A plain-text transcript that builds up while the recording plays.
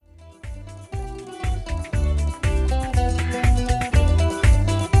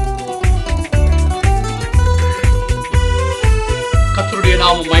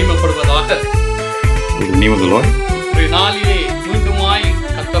உண்டாவதாக. In the name of the Lord. இன்றைய நாளிலே மீண்டுமாய்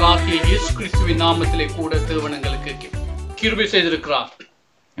கர்த்தராகிய இயேசு கிறிஸ்துவின் நாமத்திலே கூட தேவன் எங்களுக்கு கிருபை செய்திருக்கிறார்.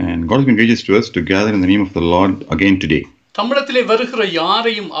 And God has been gracious to us to gather in the name of the Lord again today. தமிழத்திலே வருகிற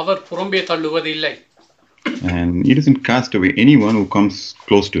யாரையும் அவர் புறம்பே தள்ளுவதில்லை. And He doesn't cast away anyone who comes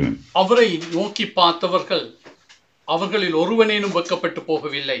close to Him. அவரை நோக்கி பார்த்தவர்கள் அவர்களில் ஒருவனேனும் வெட்கப்பட்டு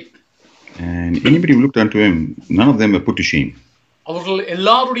போகவில்லை. And anybody who looked unto Him, none of them were put to shame. அவர்கள்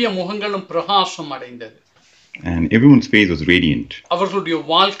எல்லாருடைய முகங்களும் பிரகாசம் அடைந்தது. And everyone's face was radiant. அவர்களுடைய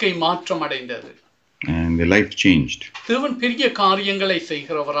வாழ்க்கை மாற்றம் அடைந்தது. And their life changed. தேவன் பெரிய காரியங்களை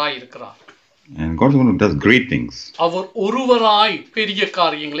செய்கிறவராய் இருக்கிறார். And God is the one who does great things. அவர் ஒருவராய் பெரிய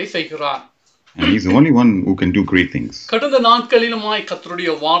காரியங்களை செய்கிறார். And He's the only one who can do great things. கடந்த நாட்களிலுமாய்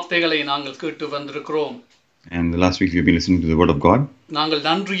கர்த்தருடைய வார்த்தைகளை நாங்கள் கேட்டு வந்திருக்கிறோம். And the last week we've been listening to the word of God. நாங்கள்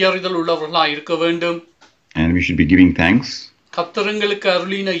நன்றி அறிதல் உள்ளவர்களாய் இருக்க வேண்டும். And we should be giving thanks. கர்த்தருக்கு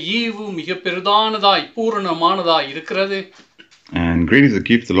அருளின ஈவு மிக பெரிதானதாய் பூரணமானதாய் இருக்கிறது. And great is the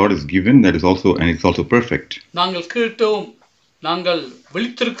gift the Lord has given, that is also, and it's also perfect. நாங்கள் கேட்டோம், நாங்கள்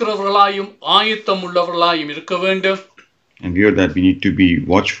விழித்திருக்கிறவர்களாயும் ஆயத்தம் உள்ளவர்களாயும் இருக்க வேண்டும். And we heard that we need to be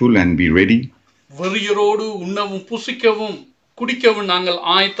watchful and be ready. வெறியரோடு உண்ணவும் புசிக்கவும் குடிக்கவும் நாங்கள்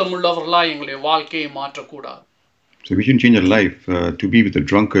ஆயத்தம் உள்ளவர்களாய் எங்களுடைய வாழ்க்கையை மாற்றக்கூடாது. So we shouldn't change our life to be with the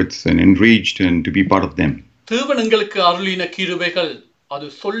drunkards and enraged and to be part of them. தேவன் எங்களுக்கு அருளின கிருபைகள் அது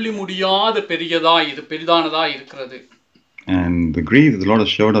சொல்லி முடியாத பெரிதானதாய் இருக்கிறது. And the grace that the Lord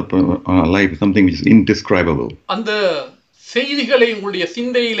has showered up on our life is something which is indescribable. அந்த செய்திகளை உங்களுடைய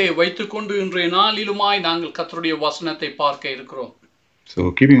சிந்தையிலே வைத்துக்கொண்டு இன்றைய நாளிலுமாய் நாங்கள் கர்த்தருடைய வசனத்தை பார்க்க இருக்கிறோம். So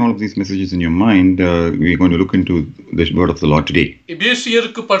keeping all of these messages in your mind, we're going to look into the word of the Lord today.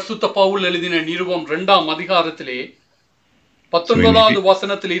 எபேசியருக்கு பரிசுத்த பவுல் எழுதின நிருபம் 2ஆம் அதிகாரத்திலே 19வது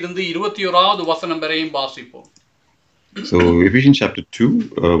வசனத்தில் இருந்து 21வது வசனம் வரையும் வாசிப்போம். So Ephesians chapter 2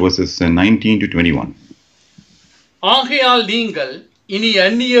 verses 19 to 21. ஆகையால் நீங்கள் இனி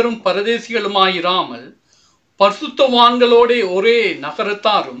அந்நியரும் பரதேசிகளுமாயிராமல் பரிசுத்தவான்களோடே ஒரே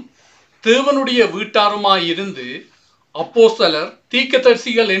நகரத்தாரும் தேவனுடைய வீட்டாருமாயிருந்து அப்போஸ்தலர்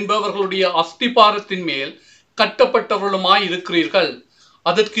தீர்க்கதரிசிகள் என்பவர்களுடைய அஸ்திபாரத்தின் மேல் கட்டப்பட்டவர்களுமாய் இருக்கிறீர்கள்.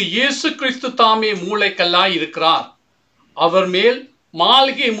 அதற்கு இயேசு கிறிஸ்து தாமே மூளைக்கல்லாய் இருக்கிறார். அவர் மேல்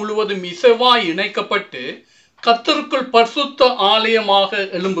மாளிகை முழுவதும் இசைவாய் இணைக்கப்பட்டு கர்த்தருக்குள் பரிசுத்த ஆலயமாக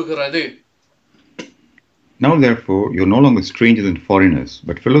எழும்புகிறது. Now therefore you are no longer strangers and foreigners,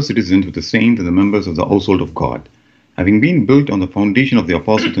 but fellow citizens with the saints and the members of the household of God, having been built on the foundation of the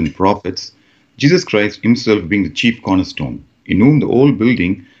apostles and prophets, Jesus Christ himself being the chief cornerstone, in whom the whole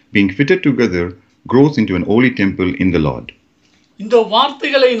building, being fitted together, grows into an holy temple in the Lord. இந்த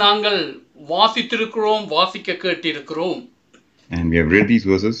வார்த்தைகளை நாங்கள் வாசித்திருக்கிறோம், வாசிக்க கேட்டிருக்கிறோம். And we have read these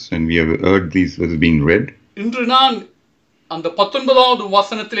verses and we have heard these verses being read. இன்று நான் அந்த 19வது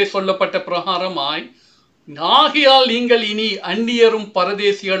வசனத்திலே சொல்லப்பட்ட பிரகாரமாய் ஆகையால் நீங்கள் இனி அந்நியரும்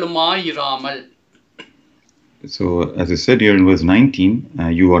பரதேசிகளுமாயிராமல். So, as I said here in verse 19,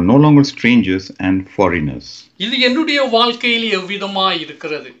 you are no longer strangers and foreigners. இது என்னுடைய வாழ்க்கையில் எவ்விதமாய்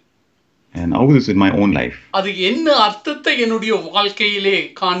இருக்கிறது? And how is this in my own life? அது என்ன அர்த்தத்தை என்னுடைய வாழ்க்கையிலே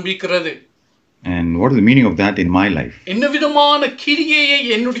காண்பிக்கிறது? And what is the meaning of that in my life? என்ன விதமான கிரியையை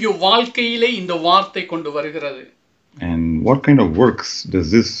என்னுடைய வாழ்க்கையிலே இந்த வார்த்தை கொண்டு வருகிறது? And what kind of works does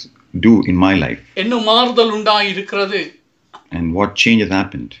this do in my life? என்ன மாறுதல் உண்டாய் இருக்கிறது? And what change has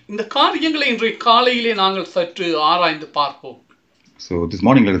happened? இந்த காரியங்களை இன்றைய காலையிலே நாங்கள் சற்று ஆராய்ந்து பார்ப்போம். So this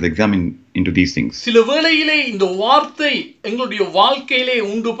morning let us examine into these things. சில வேளையிலே இந்த வார்த்தை எங்களுடைய வாழ்க்கையிலே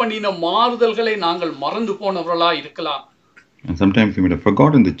உண்டு பண்ணின மாறுதல்களை நாங்கள் மறந்து போனவர்களாய் இருக்கலாம். And sometimes we might have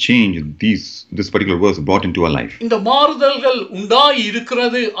forgotten the change this particular verse brought into our life. இந்த மாறுதல்கள் உண்டாய்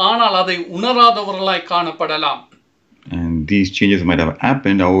இருக்கிறது, ஆனால் அதை உணராதவர்களாய் காணப்படலாம். And these changes might have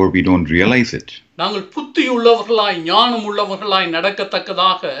happened, however we don't realize it. நாங்கள் புத்தியுள்ளவர்களாய் ஞானம் உள்ளவர்களாய்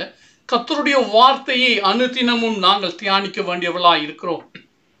நடக்கத்தக்கதாக கர்த்தருடைய வார்த்தையை அனுதினமும் நாங்கள் தியானிக்க வேண்டியவர்களாய் இருக்கிறோம்.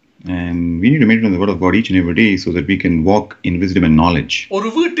 And we need to meditate on the word of God each and every day so that we can walk in wisdom and knowledge. ஒரு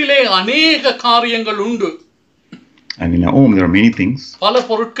வீட்டிலே அநேக காரியங்கள் உண்டு. And in our home there are many things. பல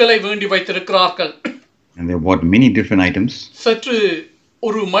பொருட்களை வேண்டி வைத்திருக்கிறார்கள். And they have bought many different items. சற்று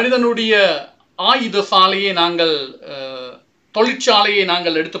ஒரு மனிதனுடைய ஆயுத சாலையை நாங்கள் தொழிற்சாலையை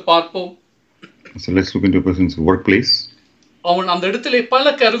நாங்கள் எடுத்து பார்ப்போம். So let's look into a person's workplace. அவன் அந்த இடத்திலே பல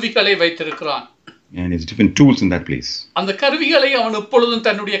கருவிகளை வைத்திருக்கிறான். And it's different tools in that place. அந்த கருவிகளை அவன் எப்பொழுதும்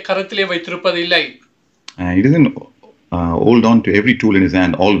தன்னுடைய கரத்திலே வைத்திருப்பதில்லை. And he doesn't hold on to every tool in his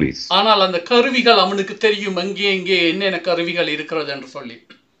hand always. ஆனால் அந்த கருவிகள் அவனுக்கு தெரியும் எங்கே என்னென்ன கருவிகள் இருக்கிறது என்று சொல்லி.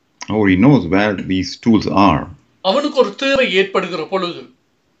 Or he knows where these tools are. அவனுக்கு ஒரு தேவை ஏற்படுகிற பொழுது,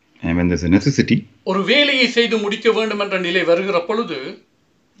 And when there's a necessity, ஒரு வேலையை செய்து முடிக்க வேண்டும் என்ற நிலை வருகிற பொழுது,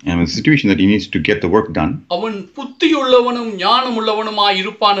 and in a situation that he needs to get the work done, அவன் புத்தியுள்ளவனும் ஞானமுள்ளவனுமாய்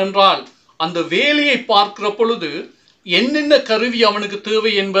இருப்பான் என்றால் அந்த வேலையை பார்க்கிற பொழுது என்னென்ன கருவி அவனுக்கு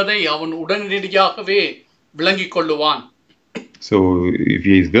தேவை என்பதை அவன் உடனடியாகவே விளங்கிக் கொள்ளுவான். so if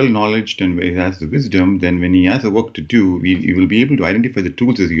he is well knowledged and he has the wisdom, then when he has a work to do, he will be able to identify the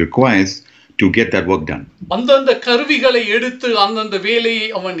tools that he requires to get that work done. அந்தந்த கருவிகளை எடுத்து அந்தந்த வேலையை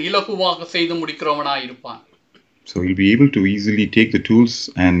அவன் இலகுவாக செய்து முடிக்கிறவனாய் இருப்பான். So he'll be able to easily take the tools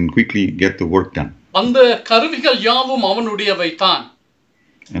and quickly get the work done. அந்த கருவிகள் யாவும் அவனுடையவைதான்.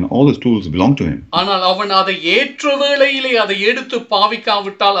 And all those tools belong to him. ஆனால் அவன் அதை ஏற்ற வேளையிலே அதை எடுத்து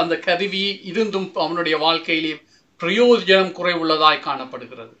பாவிக்காவிட்டால் அந்த கருவி இருந்தும் அவனுடைய வாழ்க்கையிலே பிரயோஜனம் குறைவுள்ளதாய்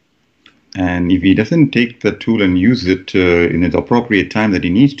காணப்படுகிறது. And if he doesn't take the tool and use it in the appropriate time that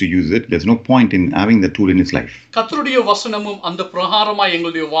he needs to use it, there's no point in having the tool in his life. கர்த்தருடைய வசனமும் அந்த பிரகாரமாய்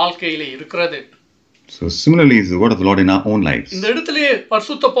எங்களுடைய வாழ்க்கையிலே இருக்கிறது. So similarly is the word of the Lord in our own lives. இந்த இடத்திலே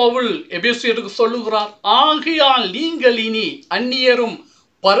பரிசுத்த பவுல் எபேசியருக்கு சொல்லுகிறார், ஆகையால் நீங்கள் இனி அந்நியரும்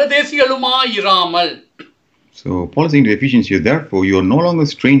பரதேசிகளுமாயிராமல். So Paul is saying to the Ephesians here, therefore you are no longer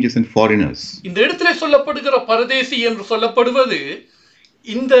strangers and foreigners. இந்த இடத்திலே சொல்லப்படுகிற பரதேசி என்று சொல்லப்படுவது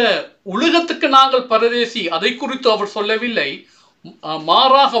இந்த உலகத்துக்கு நாங்கள் பரதேசி அதை குறித்து அவர் சொல்லவில்லை.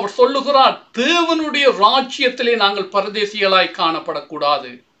 மாறாக அவர் சொல்லுகிறார், தேவனுடைய ராஜ்யத்திலே நாங்கள் பரதேசிகளாய்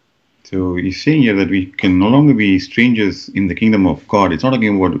காணப்படக்கூடாது. So he's saying here that we can no longer be strangers in the kingdom of God. It's not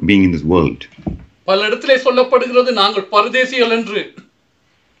talking about being in this world. பல இடத்திலே சொல்லப்படுகிறது நாங்கள் பரதேசிகள் என்று.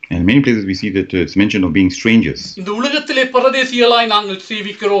 And in many places we see that it's mentioned of being strangers. இந்த உலகத்திலே பரதேசிகளாய் நாங்கள்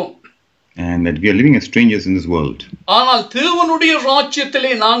ஜீவிக்கிறோம். And that we are living as strangers in this world. ஆனால் தேவனுடைய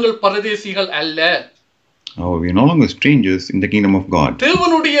ராஜ்யத்திலே நாங்கள் பரதேசிகள் அல்ல. Oh, we are no longer strangers in the kingdom of God.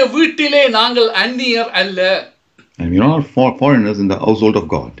 தேவனுடைய வீட்டிலே நாங்கள் அந்நியர் அல்ல. And we are not foreigners in the household of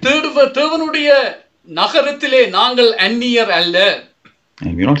God. தேவனுடைய நகரத்திலே நாங்கள் அந்நியர் அல்ல.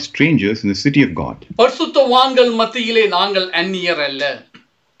 And we are not strangers in the city of God. பரிசுத்தவான்கள் மத்தியிலே நாங்கள் அந்நியர் அல்ல.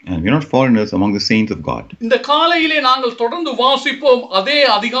 And we are not foreigners among the saints of God. இந்த காலையிலே நாங்கள் தொடர்ந்து வாசிப்போம் அதே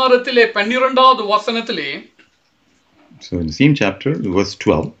அதிகாரத்திலே 12வது வசனத்திலே. So in the same chapter, verse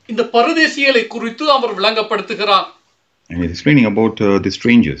 12. இந்த பரதேசிகளை குறித்து அவர் விளங்கப்படுத்துகிறார். And he's explaining about the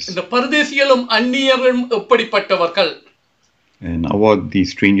strangers. இந்த பரதேசிகளும் அந்நியரும் எப்படிப்பட்டவர்கள்? And about the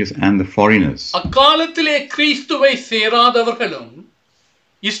strangers and the foreigners. அக்காலத்திலே கிறிஸ்துவை சேராதவர்களும்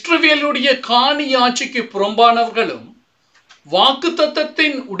இஸ்ரவேலுடைய காணி ஆட்சிக்கு புறம்பானவர்களும்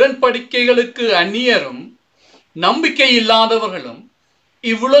வாக்குத்தத்தத்தின் உடன்படிக்கைகளுக்கு அந்நியரும் நம்பிக்கை இல்லாதவர்களும்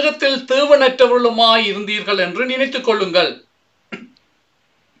இவ்வுலகத்தில் தேவனற்றவர்களுமாய் இருந்தீர்கள் என்று நினைத்துக் கொள்ளுங்கள்.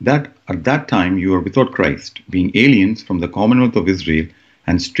 That at that time you were without Christ, being aliens from the commonwealth of Israel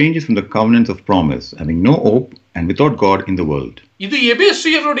and strangers from the covenants of promise, having no hope and without God in the world. இது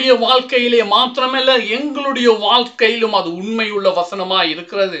எபேசியருடைய வாழ்க்கையிலே மாத்திரமல்ல எங்களுடைய வாழ்க்கையிலும் அது உண்மையுள்ள வசனமாய்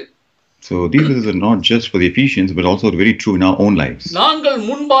இருக்கிறது. So these verses are not just for the Ephesians but also very true in our own lives. நாங்கள்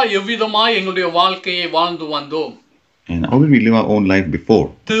முன்பாய் எவ்விதமாய் எங்களுடைய வாழ்க்கையை வாழ்ந்து வந்தோம். And how did we live our own life before?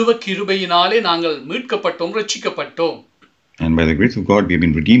 தேவ கிருபையினாலே நாங்கள் மீட்கப்பட்டோம், ரட்சிக்கப்பட்டோம். And by the grace of God we have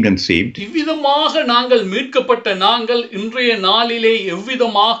been redeemed and saved. இவ்விதமாக நாங்கள் மீட்கப்பட்ட நாங்கள் இன்றைய நாளிலே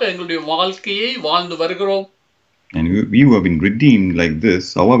எவ்விதமாக எங்களுடைய வாழ்க்கையை வாழ்ந்து வருகிறோம். And we who have been redeemed like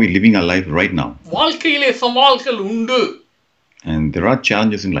this, how are we living our life right now? வாழ்க்கையிலே சவால்கள் உண்டு. And there are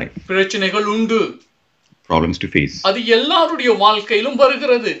challenges in life. பிரச்சனைகள் உண்டு. Problems to face. அது எல்லாருடைய வாழ்க்கையிலும்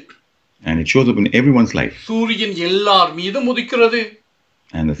வருகிறது. And it shows up in everyone's life. சூரியன் எல்லார் மீதும் உதிக்கிறது.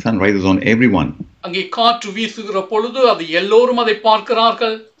 And the sun rises on everyone. அங்கே காற்று வீசுகிற பொழுது அது எல்லோரும் அதை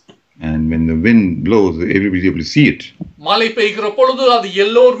பார்க்கிறார்கள். And when the wind blows, everybody is able to see it. மழை பெய்கிற பொழுது அது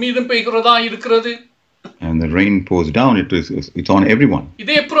எல்லோர் மீதும் பெய்கிறதா இருக்கிறது. And the rain pours down, it's on everyone.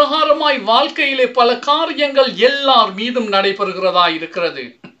 இதே பிரகாரமாய் வாழ்க்கையிலே பல காரியங்கள் எல்லார் மீதும் நடைபெறுகிறதா இருக்கிறது.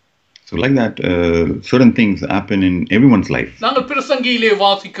 So like that, certain things happen in everyone's life. நாங்கள் பிரசங்கியிலே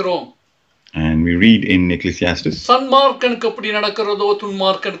வாசிக்கிறோம். And we read in Ecclesiastes. சன்மார்க்கனுக்கு எப்படி நடக்கிறதோ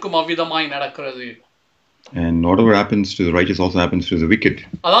துன்மார்க்கனுக்கும் அவ்விதமாய் நடக்கிறது. And whatever happens to the righteous also happens to the wicked.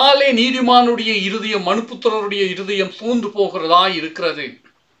 அதாலே நீதிமானுடைய இருதயம் மனுபுத்திரருடைய இருதயம் சூழ்ந்து போகிறதா இருக்கிறது.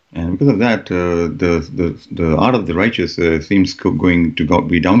 And because of that, the heart of the righteous seems going to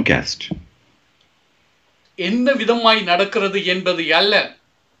be downcast. என்ன விதமாய் நடக்கிறது என்பது அல்ல.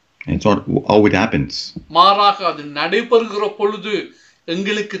 It's not how it happens. மாறாக அது நடைபெறுகிற பொழுது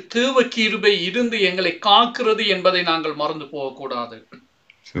எங்களுக்கு தேவ கிருபை இருந்து எங்களை காக்கிறது என்பதை நாங்கள் மறந்து போகக்கூடாது.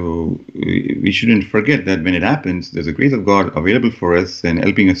 So we shouldn't forget that when it happens, there's a grace of God available for us and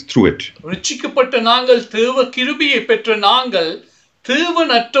helping us through it. ரட்சிக்கப்பட்ட நாங்கள் தேவ கிருபையை பெற்ற நாங்கள்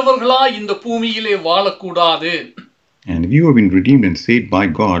தேவனற்றவர்களாய் இந்த பூமியிலே வாழக்கூடாது. And if you have been redeemed and saved by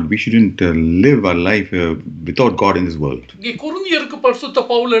God, we shouldn't live our life without God in this world. இங்கே கொரிந்தியருக்கு பரிசுத்த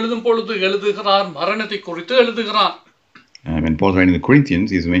பவுல் எழுதும் பொழுது எழுதுகிறார், மரணத்தை குறித்து எழுதுகிறார். When Paul's writing the Corinthians,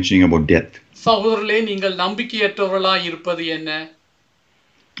 he's mentioning about death. சகோதரர்களே, நீங்கள் நம்பிக்கையற்றவர்களாய் இருப்பது என்ன?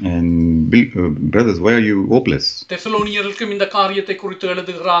 And brothers, why are you hopeless? தெசலோனியருக்கும் இந்த காரியத்தை குறித்து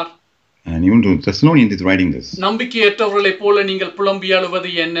எழுதுகிறார். And even to Thessalonians, he's writing this. நம்பிக்கையற்றவர்களைப் போல நீங்கள் புலம்பி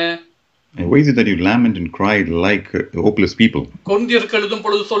அழுவது என்ன? And why is it that you lament and cry like hopeless people? கொரிந்தியருக்கு எழுதும்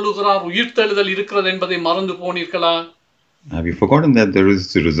பொழுது சொல்லுகிறார், உயிர்த்தெழுதல் இருக்கிறது என்பதை மறந்து போனீர்களா? Have you forgotten that there is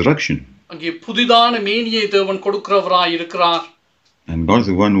a resurrection? அங்கே புதிதான மேனியை தேவன் கொடுக்கிறவராய் இருக்கிறார். And God is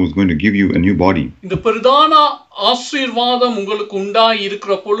the one who is going to give you a new body. இந்த பிரதான ஆசீர்வாதம் உங்களுக்கு உண்டாய்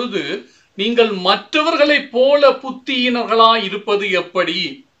இருக்கிற பொழுது நீங்கள் மற்றவர்களைப் போல புத்தியினர்களாய் இருப்பது எப்படி?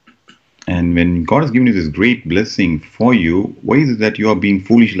 And when God has given you this great blessing for you, why is it that you are being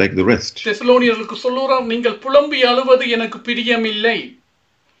foolish like the rest? தெசலோனியருக்கு சொல்லுகிறார், நீங்கள் புலம்பி அழுவது எனக்கு பிரியமில்லை.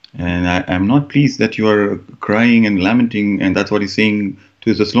 And I am not pleased that you are crying and lamenting, and that's what he's saying to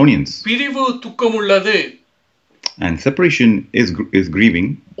the Thessalonians. பிரிவு துக்கம் உள்ளது. And separation is grieving.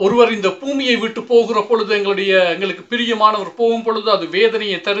 ஒருவர் இந்த பூமியை விட்டு போகிற பொழுது எங்களுக்கு பிரியமானவர் போகும் பொழுது அது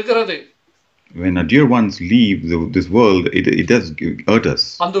வேதனையை தருகிறது. When our dear ones leave this world, it does hurt us.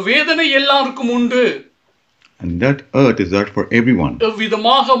 அந்த வேதனை எல்லாருக்கும் உண்டு. And that hurt is there for everyone.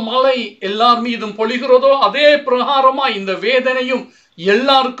 எவ்விதமாக மழை எல்லார் மீதும் பொழிகிறதோ அதே பிரகாரமா இந்த வேதனையும்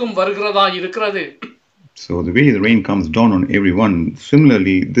எல்லாருக்கும் வருகிறதா இருக்கிறது. So the way the rain comes down on everyone,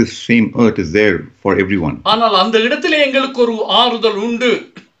 similarly this same earth is there for everyone. ஆனால் அந்த இடத்திலே எங்களுக்கு ஒரு ஆறுதல் உண்டு.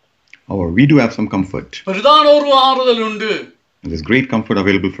 Or we do have some comfort. பிரதான ஒரு ஆறுதல் உண்டு. There's great comfort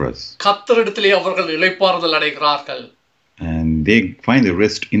available for us. கர்த்தரிடத்திலே அவர்கள் இளைப்பாறுதல் அடைகிறார்கள். And they find the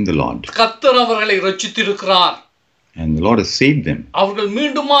rest in the Lord. கர்த்தர் அவர்களை இரட்சித்திருக்கிறார். And the Lord has saved them. அவர்கள்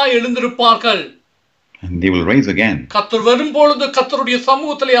மீண்டுமா எழுந்திருப்பார்கள். And they will rise again. கர்த்தர் வரும்பொழுது கர்த்தருடைய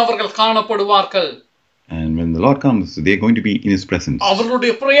சமூகத்திலே அவர்கள் காணப்படுவார்கள். And when the Lord comes, they are going to be in His presence.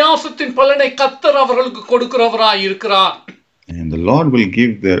 அவர்களுடைய பிரயாசத்தின் பலனை கர்த்தர் அவர்களுக்கு கொடுக்கிறவராய் இருக்கிறார். And the Lord will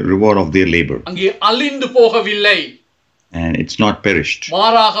give the reward of their labor. அங்கே அழிந்து போகவில்லை. And it's not perished.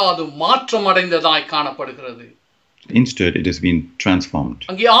 மாறாக அது மாற்றம் அடைந்ததாய் காணப்படுகிறது. Instead, it has been transformed.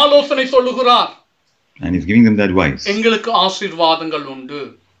 அங்கே ஆலோசனை சொல்லுகிறார். And He's giving them the advice எங்களுக்கு ஆசீர்வாதங்கள் உண்டு.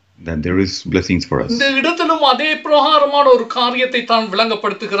 that there is blessings for us. இந்த இடத்திலும் அதே பிரகாரமான ஒரு காரியத்தை தான்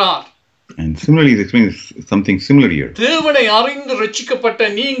விளங்கப்படுத்துகிறார். And similarly, He's explaining something similar here. தேவனை அறிந்து ரட்சிக்கப்பட்ட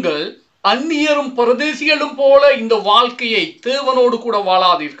நீங்கள் அந்நியரும் பரதேசிகளும் போல இந்த வாழ்க்கையை தேவனோடு கூட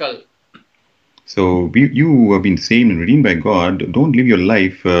வாழாதீர்கள். So you who have been saved and redeemed by God, don't live your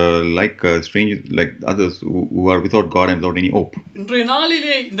life like strangers, like others who are without God and without any hope. இன்றைய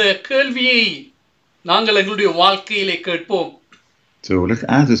நாளிலே இந்த கேள்வியை நாங்கள் எங்களுடைய வாழ்க்கையிலே கேட்போம். So let's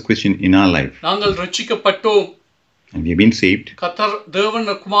ask this question in our life. நாங்கள் ரட்சிக்கப்பட்டோம். And we have been saved. கர்த்தர் தேவன்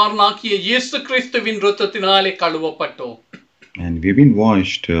குமாரனாகிய இயேசு கிறிஸ்துவின் இரத்தத்தினாலே கழுவப்பட்டோம். And we have been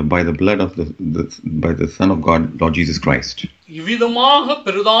washed by the blood of by the Son of God, Lord Jesus Christ. இவ்விதமாக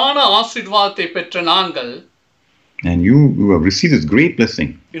பிரதான ஆசீர்வாதத்தை பெற்ற நாங்கள், and you who have received this great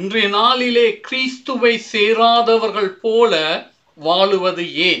blessing, இன்றைய நாளிலே கிறிஸ்துவை சேராதவர்கள் போல வாழுவது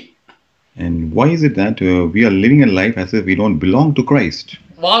ஏன்? And why is it that we are living a life as if we don't belong to Christ?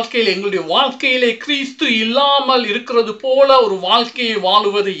 வாழ்க்கையில் எங்களுடைய வாழ்க்கையிலே கிறிஸ்து இல்லாமல் இருக்கிறது போல ஒரு வாழ்க்கையை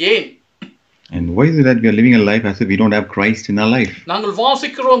வாழுவது ஏன்? And why is it that we are living a life as if we don't have Christ in our life? நாங்கள்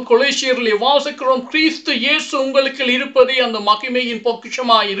வாசிக்கிறோம், கொலோசியரிலே வாசிக்கிறோம், கிறிஸ்து இயேசு உங்களுக்கு இருப்பதே அந்த மகிமையின்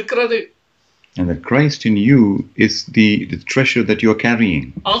பொக்கிஷமாய் இருக்கிறது. And that Christ in you is the treasure that you are carrying.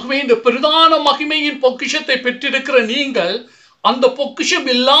 ஆகவே இந்த பிரதான மகிமையின் பொக்கிஷத்தை பெற்றிருக்கிற நீங்கள் அந்த பொக்கிஷம்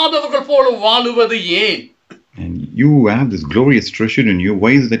இல்லாதவர்கள் போல வாழுவது ஏன்? And you have this glorious treasure in you. Why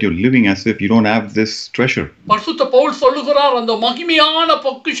is it that you're living as if you don't have this treasure? பரிசுத்த பவுல் சொல்லுகிறார், அந்த மகிமையான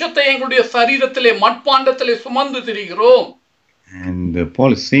பொக்கிஷத்தை எங்களுடைய சரீரத்திலே மட்பாண்டத்திலே சுமந்து திரிகிறோம். And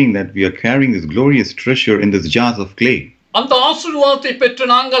Paul is saying that we are carrying this glorious treasure in these jars of clay. அந்த ஆசீர்வாதத்தை பெற்ற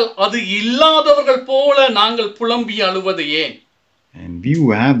நாங்கள் அது இல்லாதவர்கள் போல நாங்கள் புலம்பி அழுவது ஏன்? And we who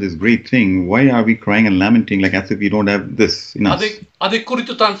have this great thing, why are we crying and lamenting like as if we don't have this in us? அதை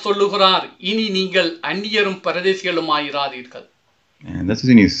குறித்து தான் சொல்லுகிறார், இனி நீங்கள் அந்நியரும் பரதேசிகளும் ஆயிராதீர்கள். And that's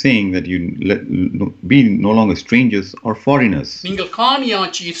when he's saying that you be no longer strangers or foreigners. நீங்கள்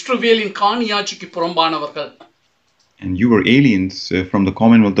காணியாட்சி, இஸ்ரவேலின் காணியாட்சிக்கு புறம்பானவர்கள். And you were aliens from the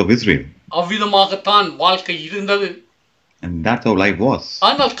Commonwealth of Israel. அவ்விதமாகத்தான் வாழ்க்கை இருந்தது. And that's how life was.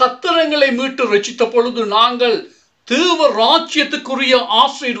 ஆனால் கர்த்தர் எங்களை மீட்டு ரட்சித்த பொழுது நாங்கள் தேவ ராஜ்யத்துக்குரிய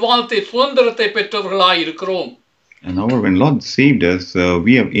ஆசீர்வாதத்தை சுதந்திரத்தை பெற்றவர்களாய் இருக்கிறோம். And however, when Lord saved us,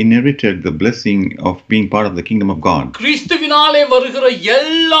 we have inherited the blessing of being part of the kingdom of God. கிறிஸ்துவினாலே வருகிற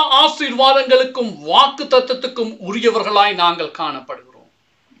எல்லா ஆசீர்வாதங்களுக்கும் வாக்குத்தத்தத்துக்கும் உரியவர்களாய் நாங்கள் காணப்படுகிறோம்.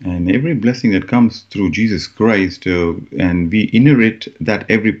 And every blessing that comes through Jesus Christ, and we inherit that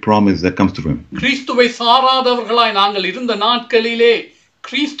every promise that comes through Him. கிறிஸ்துவை சாராதவர்களாய் நாங்கள் இருந்த நாட்களிலே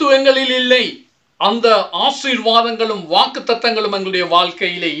கிறிஸ்து எங்களில் இல்லை, அந்த ஆசீர்வாதங்களும் வாக்குத்தத்தங்களும் எங்களுடைய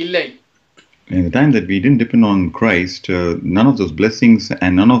வாழ்க்கையிலே இல்லை. In the time that we didn't depend on Christ, none of those blessings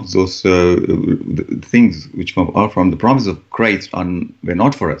and none of those things which are from the promise of Christ were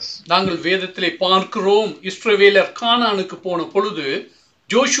not for us. நாங்கள் வேதத்திலே பார்க்கிறோம், இஸ்ரவேலர் கானானுக்கு போன பொழுது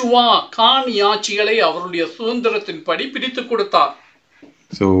ஜோஷுவா கானி ஆட்சிகளை அவருடைய சுதந்திரத்தின்படி பிரித்து கொடுத்தார்.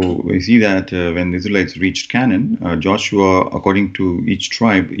 So we see that when the Israelites reached Canaan, Joshua, according to each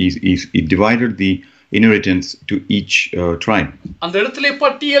tribe, he divided the inheritance to each tribe. அந்த இடத்திலே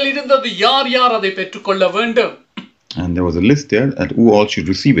பட்டியல் இருந்தது, யார் யார் அதை பெற்றுக்கொள்ள வேண்டும். And there was a list there that who all should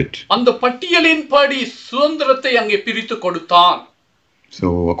receive it. அந்த பட்டியலின்படி சுதந்திரத்தை அங்கே பிரித்து கொடுத்தார். So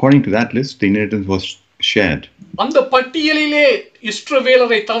according to that list, the inheritance was shared. அந்த பட்டியலிலே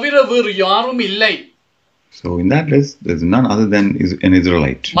இஸ்ரவேலரை தவிர வேறு யாரும் இல்லை. So in that list, there's none other than an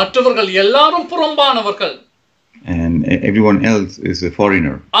Israelite. மற்றவர்கள் எல்லாரும் புறம்பானவர்கள். And everyone else is a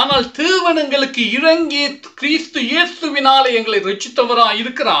foreigner. ஆனால் தேவன் எங்களுக்கு இறங்கி கிறிஸ்து இயேசுவினாலே எங்களை ரட்சித்தவராய்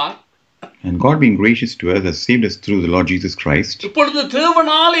இருக்கிறார். And God being gracious to us has saved us through the Lord Jesus Christ. இப்பொழுது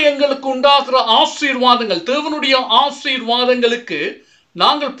தேவனாலே எங்களுக்கு உண்டாகிற ஆசீர்வாதங்கள், தேவனுடைய ஆசீர்வாதங்களுக்கு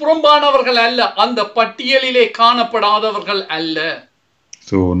நாங்கள் புறம்பானவர்கள் அல்ல, அந்த பட்டியலிலே காணப்படாதவர்கள் அல்ல.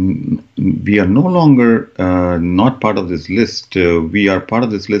 So we are no longer not part of this list. We are part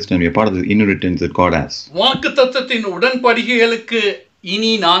of this list and we are part of the inheritance that God has. வாக்குத்தத்தத்தின் உடன்படிக்கைகளுக்கு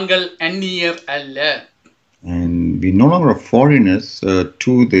இனி நாங்கள் அந்நியர் அல்ல. And we no longer are foreigners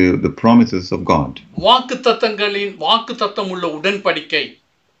to the promises of God. வாக்குத்தத்தம் உள்ள உடன்படிக்கை.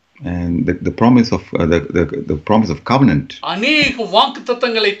 And the promise of the promise of covenant. அநேக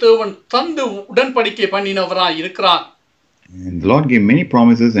வாக்குத்தத்தங்களை தேவன் தந்து உடன்படிக்கை பண்ணினவராய் இருக்கிறார். And the Lord gave many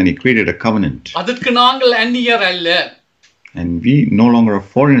promises and He created a covenant. அதற்கு நாங்கள் அந்நியர் அல்ல. And we no longer are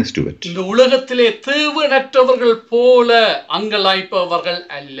foreigners to it. இந்த உலகத்திலே தேவனற்றவர்கள் போல அங்கலாய்ப்பவர்கள்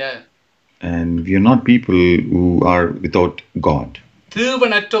அல்ல. And we are not people who are without God.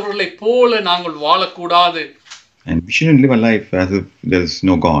 தேவனற்றவர்களை போல நாங்கள் வாழக்கூடாது. And we shouldn't live a life as if there is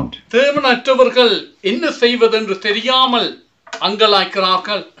no God. தேவனற்றவர்கள் என்ன செய்வதென்று தெரியாமல்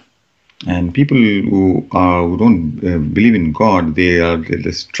அங்கலாய்க்கிறார்கள். And people who don't believe in God, they are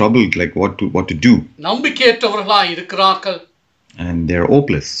just troubled, like what to do. நம்பிக்கையற்றவர்களாய் இருக்கிறார்கள். And they are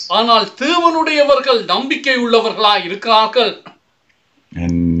hopeless. ஆனால் தேவனுடையவர்கள் நம்பிக்கை உள்ளவர்களாய் இருக்கிறார்கள்.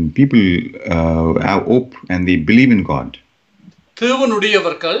 And people have hope and they believe in God.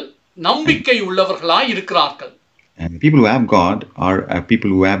 தேவனுடையவர்கள் நம்பிக்கை உள்ளவர்களாய் இருக்கிறார்கள். And people who have God are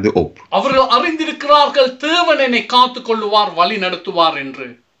people who have the hope. அவர்கள் அறிந்திருக்கிறார்கள் தேவன் என்னை காத்துக் கொள்ளுவார், வழி நடத்துவார் என்று.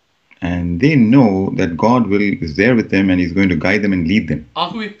 And they know that God is there with them and He's going to guide them and lead them.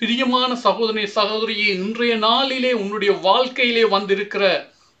 ஆகவே பிரியமான சகோதரனே சகோதரியே, இன்றைய நாளிலே உன்னுடைய வாழ்க்கையிலே வந்திருக்கிற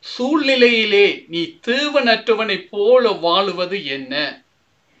சூழ்நிலையிலே நீ தேவனற்றவனை போல வாழுவது என்ன?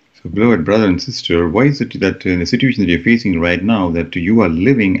 So beloved brother and sister, why is it that in the situation that you're facing right now that you are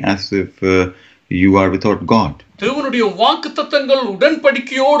living as if you are without God? தேவனுடைய வாக்குத்தத்தங்கள்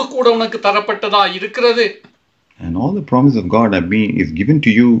உடன்படிக்கையோடு கூட உனக்கு தரப்பட்டதா இருக்கிறது. And all the promise of God is given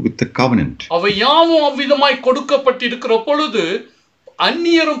to you with the covenant. அவை யாவும் அவ்விதமாய் கொடுக்கப்பட்டிருக்கிற பொழுது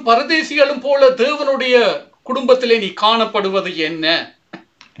அந்நியரும் பரதேசிகளும் போல தேவனுடைய குடும்பத்திலே நீ காணப்படுவது என்ன?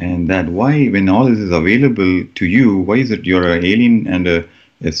 And that why, when all this is available to you, why is it you're an alien and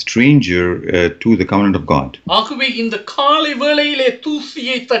a stranger to the covenant of God? ஆகவே இந்த காலை வேளையிலே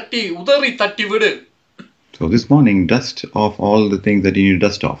தூசியை தட்டி உதறி தட்டி விடு. So this morning, dust off all the things that you need to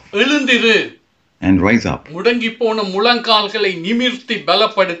dust off. எழுந்திரு. And rise up. முடங்கி போன முழங்கால்களை நிமிர்த்தி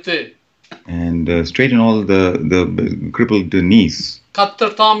பலப்படுத்து. And straighten all the crippled knees.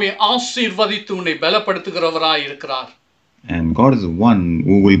 கர்த்தர் தாமே ஆசீர்வதித்து உன்னை பலப்படுத்துகிறவராய் இருக்கிறார். And God is the one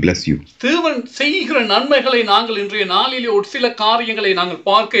who will bless you. தேவன் செய்கிற நன்மைகளை நாங்கள் இன்றைய நாளிலே ஒரு சில காரியங்களை நாங்கள்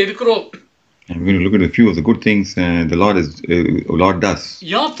பார்க்க இருக்கிறோம். And we're going to look at a few of the good things the Lord does.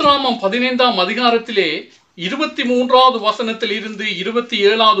 யாத்ராமம் 15ஆம் அதிகாரத்திலே 23வது வசனத்தில் இருந்து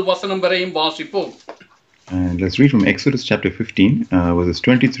 27வது வசனம் வரையும் வாசிப்போம். And let's read from Exodus chapter 15 verses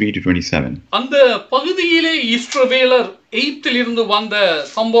 23 to 27. அந்த பகுதியிலே இஸ்ரவேலர் எகிப்தில் இருந்து வந்த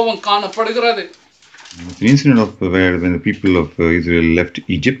சம்பவம் காணப்படுகிறது. It's an incident of when the people of Israel left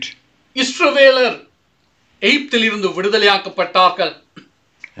Egypt. இஸ்ரவேலர் எகிப்தில் இருந்து விடுதலையாக்கப்பட்டார்கள்.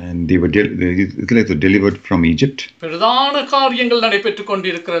 And the Israelites were delivered from Egypt. பிரதான காரியங்கள் நடைபெற்றுக்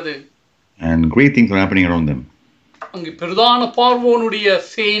கொண்டிருக்கிறது. And great things were happening around them. அங்கு பிரதான பார்வோனுடைய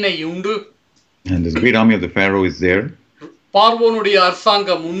சேனை உண்டு. And this great army of the Pharaoh is there. பார்வோனுடைய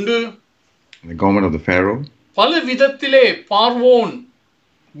அரசாங்கம் உண்டு. The government of the Pharaoh. பல விதத்திலே பார்வோன்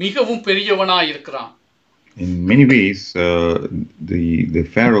மிகவும் பெரியவனாய் இருக்கிறான். In many ways, the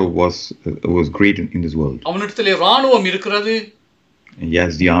Pharaoh was great in this world. அவனிடத்திலே ராணுவம் இருக்கிறது. He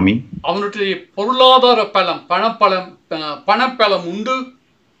has the army. அவனிடத்திலே பொருளாதார பலம், பணப்பலம் உண்டு.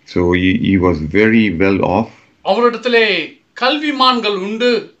 So he was very well off. அவரிடத்திலே கல்விமான்கள்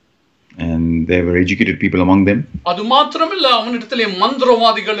உண்டு. And there were educated people among them. அது மாத்திரமல்ல, அவனிடத்திலே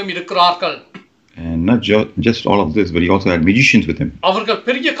மந்திரவாதிகளும் இருக்கிறார்கள். And not just all of this, but he also had magicians with him. அவர்கள்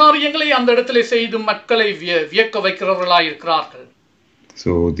பெரிய காரியங்களை அந்த இடத்திலே செய்து மக்களை வியக்க வைக்கிறவர்களாய் இருக்கிறார்கள். So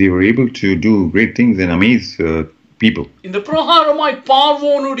they were able to do great things and amaze people. இந்த பிரகாரமாய்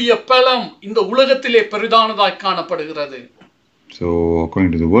பார்வோனுடைய பலம் இந்த உலகத்திலே பெரிதானதாய் காணப்படுகிறது. So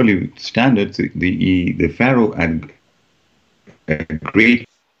according to the worldly standards, the Pharaoh had a great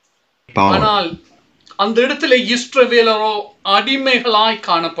power. ஆனால் அந்த இடத்திலே இஸ்ரவேலரோ அடிமைகளாய்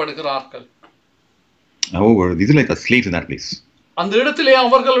காணப்படுகிறார்கள். However, the Israelites are slaves in that place. அந்த இடத்திலே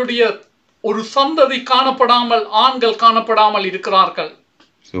அவர்களுடைய ஒரு சந்ததி காணப்படாமல், ஆண்கள் காணப்படாமல் இருக்கிறார்கள்.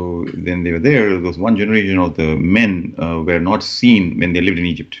 So then they were there. There was one generation of the men were not seen when they lived in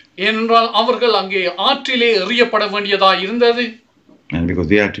Egypt. ஏனென்றால் அவர்கள் அங்கே ஆற்றிலே எறியப்பட வேண்டியதாய் இருந்தது. And because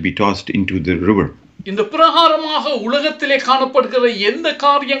they had to be tossed into the river. இந்த பிரகாரமாக உலகத்திலே காணப்படுகிற எந்த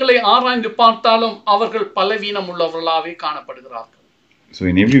காரியங்களை ஆராய்ந்து பார்த்தாலும் அவர்கள் பலவீனம் உள்ளவர்களாகவே காணப்படுகிறார்கள். So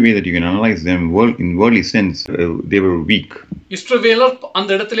in every way that you can analyze them, in worldly sense, they were weak. இஸ்ரவேலர் அந்த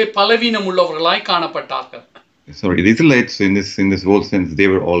இடத்திலே பலவீனம் உள்ளவர்களாய் காணப்பட்டார்கள். Sorry, the Israelites in this world sense, they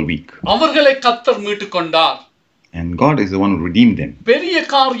were all weak. அவர்களை கர்த்தர் மீட்டுக் கொண்டார். And God is the one who redeemed them. பெரிய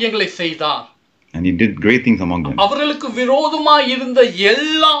காரியங்களை செய்தார். And he did great things among them. அவர்களுக்கு விரோதமாய் இருந்த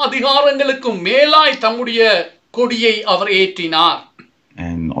எல்லா அதிகாரங்களுக்கும் மேலாய் தம்முடைய கொடியை அவர் ஏற்றினார்.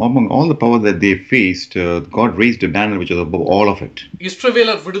 And among all the power that they faced, God raised a banner which was above all of it.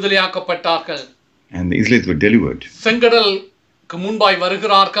 இஸ்ரவேலர் விடுதலையாக்கப்பட்டார்கள். And the Israelites were delivered. செங்கடலுக்கு முன்பாய்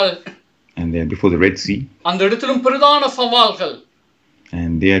வருகிறார்கள். And they are before the Red Sea. அந்த இடத்திலும் பிரதான சவால்கள்.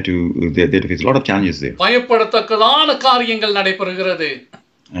 And they had to face a lot of challenges there. பயப்படத்தக்கதான காரியங்கள் நடைபெறுகிறது.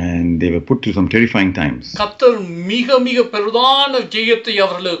 And they were put through some terrifying times. கர்த்தர் மிக பிரதான ஜெயத்தை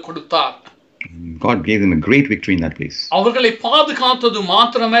அவர்களுக்கு கொடுத்தார். God gave them a great victory in that place. அவர்களை பாதுகாத்தது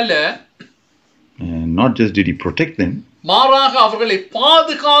மாத்திரமல்ல, and not just did he protect them, மாறாக அவர்களை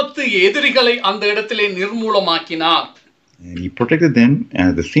பாதுகாத்து எதிரிகளை அந்த இடத்திலே நிர்மூலமாக்கினார். And he protected them, and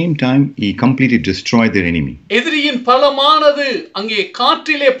at the same time he completely destroyed their enemy. எதிரியின் பலமானது அங்கே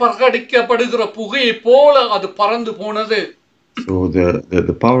காற்றிலே பறக்கடிக்கப்படுகிற புகையை போல அது பறந்து போனது. So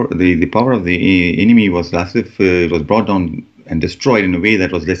the power of the enemy was as if it was brought down and destroyed in a way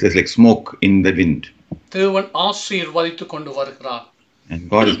that was less like smoke in the wind. தேவன் ஆசீர்வதித்துக் கொண்டு வருகிறார். And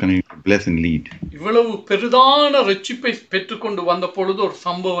God is going to bless and lead. இவ்வளவு பெரிதான இரட்சிப்பை பெற்றுக்கொண்டு வந்த பொழுது ஒரு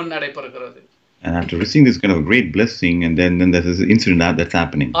சம்பவம் நடைபெறுகிறது. And after receiving this kind of great blessing, and then there's this incident that's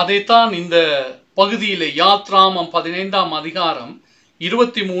happening. அதைத்தான் இந்த பகுதியிலே யாத்ராமம் 15ஆம் அதிகாரம்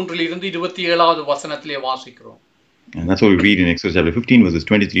 23 இருந்து 27வது வசனத்திலே வாசிக்கிறோம். And that's what we read in Exodus chapter 15 verses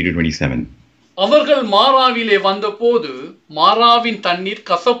 23 to 27. அவர்கள் மாராவிலே வந்தபோது மாராவின் தண்ணீர்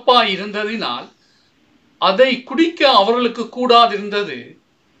கசப்பாய் இருந்ததினால் அதை குடிக்க அவர்களுக்கு கூடாதிருந்தது.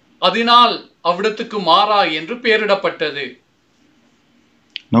 அதனால் அவ்விடத்துக்கு மாரா என்று பெயரிடப்பட்டது.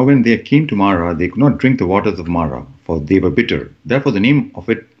 Now when they came to Mara, they could not drink the waters of Mara, for they were bitter. Therefore the name of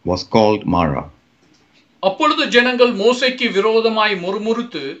it was called Mara. அப்பொழுது ஜனங்கள் மோசேக்கு விரோதமாய்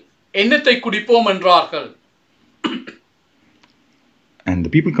முறுமுறுத்து என்னத்தை குடிப்போம் என்றார்கள். And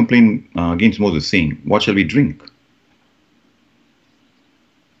the people complained against Moses, saying, "What shall we drink?"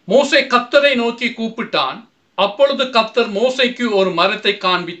 மோசே கர்த்தரை நோக்கி கூப்பிட்டான். அப்பொழுது கர்த்தர் மோசேக்கு ஒரு மரத்தை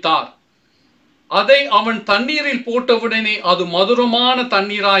காண்பித்தார். அதை அவன் தண்ணீரில் போட்டவுடனே அது மதுரமான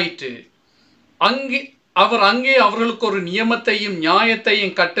தண்ணீராயிற்று. அங்கே அவர்களுக்கு ஒரு நியமத்தையும்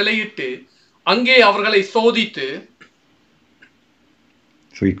நியாயத்தையும் கட்டளையிட்டு அங்கே அவர்களை சோதித்து.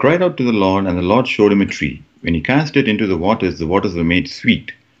 So he cried out to the Lord, and the Lord showed him a tree. When he cast it into the waters were made sweet.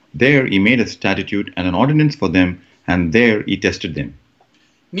 There he made a statute and an ordinance for them, and there he tested them.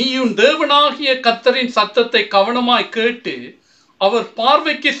 நீ உன் தேவனாகிய கர்த்தரின் சத்தத்தை கவனமாய் கேட்டு அவர்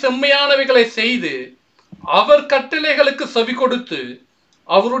பார்வைக்கு செம்மையானவைகளை செய்து அவர் கட்டளைகளுக்கு செவி கொடுத்து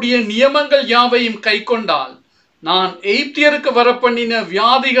அவருடைய நியமங்கள் யாவையும் கைக்கொண்டால் நான் எகிப்தியருக்கு வரப்பண்ணின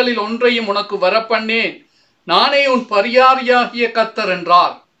வியாதிகளில் ஒன்றையும் உனக்கு வரப்பண்ணேன். நானே உன் பரியாரியாகிய கர்த்தர்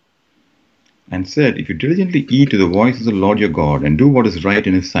என்றார். And said, "If you diligently heed to the voice of the Lord your God, and do what is right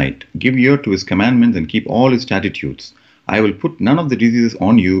in his sight, give ear to his commandments and keep all his statutes, I will put none of the diseases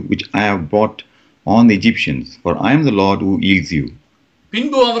on you which I have brought on the Egyptians, for I am the Lord who heals you.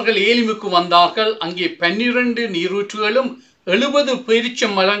 பின்பு அவர்கள் ஏலிமுக்கு வந்தார்கள். அங்கே 12 நீரூற்றுகளும் 70 பேரீச்ச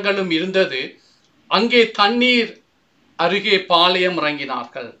மரங்களும் இருந்தது. அங்கே தண்ணீர் அருகே பாளையம்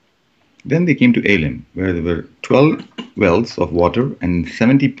இறங்கினார்கள். Then they came to Elim, where there were 12 wells of water and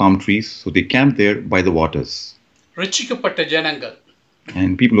 70 palm trees, so they camped there by the waters. ரட்சிக்கப்பட்ட ஜனங்கள் And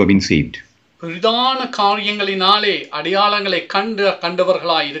people who have been saved. பிரதான காரியங்களினாலே அடையாளங்களை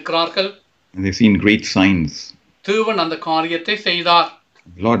கண்டவர்களாய் இருக்கிறார்கள். And they've seen great signs. தேவன் அந்த காரியத்தை செய்தார்.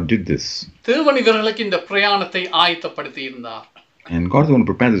 The Lord did this. தேவன் இவர்களுக்கு இந்த பிரயாணத்தை ஆயத்தப்படுத்தி இருந்தார். And God is going to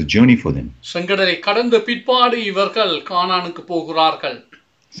prepare this journey for them. செங்கடலை கடந்த பிற்பாடு இவர்கள் கானானுக்கு போகிறார்கள்.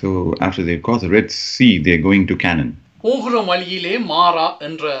 So after they cross the Red Sea, they are going to Canaan. போகிற வழியிலே மாரா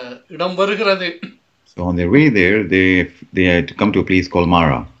என்ற இடம் வருகிறது. So on their way there, they had to come to a place called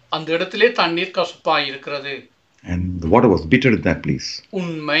Mara. அந்த இடத்திலே தண்ணீர் கசப்பாய் இருக்கிறது. And the water was bitter at that place.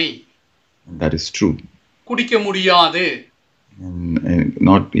 உண்மை. And that is true. குடிக்க முடியாது. And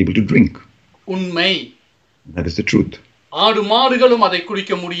not able to drink. உண்மை. That is the truth. ஆடு மாடுகளும் அதை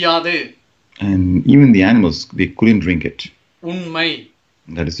குடிக்க முடியாது. And even the animals, they couldn't drink it. உண்மை.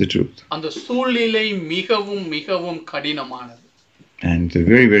 That is the truth. அந்த சூழ்நிலை மிகவும் மிகவும் கடினமானது. And it's a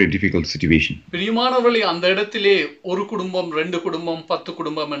very, very difficult situation. பிரியமானவர்களே, அந்த இடத்திலே ஒரு குடும்பம் 2 குடும்பம் 10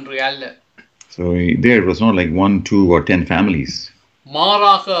 குடும்பம் என்று அல்ல. So there it was not like 1, 2 or 10 families.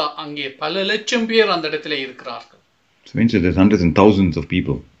 மாறாக அங்கே பல லட்சம் பேர் அந்த இடத்திலே இருக்கிறார்கள். So instead there's hundreds and thousands of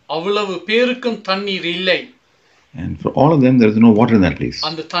people. அவ்வளவு பேருக்கும் தண்ணீர் இல்லை. And for all of them there is no water in that place.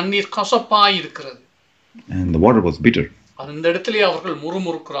 அந்த தண்ணீர் கசப்பாய் இருக்கிறது. And the water was bitter. அந்த இடத்திலே அவர்கள்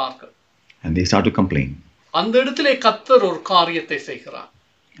முறுமுறுக்கிறார்கள். And they start to complain. அந்த இடத்திலே கர்த்தர் ஒரு காரியத்தை செய்கிறார்.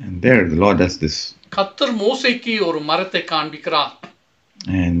 And there the Lord does this. கர்த்தர் மோசேக்கு ஒரு மரத்தை காண்பிக்கிறார்.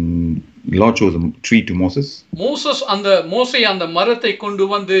 And the Lord shows a tree to Moses. மோசே அந்த மரத்தை கொண்டு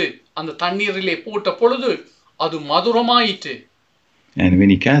வந்து அந்த தண்ணீரிலே போட்ட பொழுது அது மதுரமாயிற்று. And when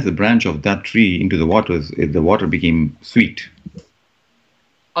he cast the branch of that tree into the waters, the water became sweet.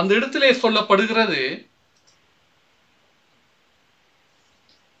 அந்த இடத்திலே சொல்லப்படுகிறது,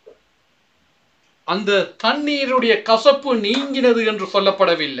 அந்த தண்ணீருடைய கசப்பு நீங்கினது என்று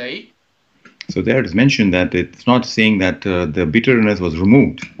சொல்லப்படவில்லை. So there it is mentioned that it's not saying that the bitterness was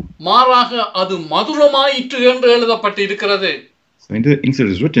removed. மாறாக அது மதுரமாயிற்று என்று எழுதப்பட்டிருக்கிறது. So instead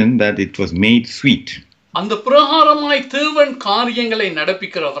it is written that it was made sweet. அந்த பிரகாரமாய் தேவன் காரியங்களை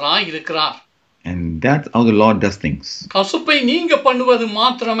நடப்பிக்கிறவராய் இருக்கிறார். And that's how the Lord does things. கசப்பை நீங்க பண்ணுவது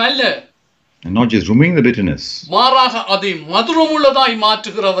மாத்திரமல்ல, And not just removing the bitterness. மாறாக அதை மதுரமுள்ளதாய்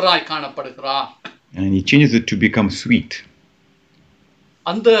மாற்றுகிறவராய் காணப்படுகிறார். And he changes it to become sweet.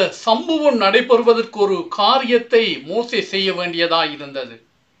 அந்த சம்பவம் நடைபெறுவதற்கு ஒரு காரியத்தை மோசே செய்ய வேண்டியதாய் இருந்தது.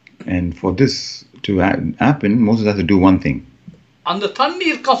 And for this to happen, Moses has to do one thing. அந்த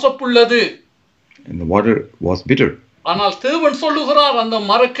தண்ணீர் கசப்புள்ளது. And the water was bitter. ஆனால் தேவன் சொல்லுகிறார், அந்த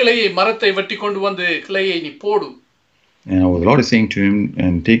மரத்தை வெட்டி கொண்டு வந்து கிளையை நீ போடு. And the Lord is saying to him,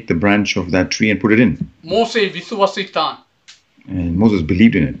 and take the branch of that tree and put it in. மோசே விசுவாசித்தான். And Moses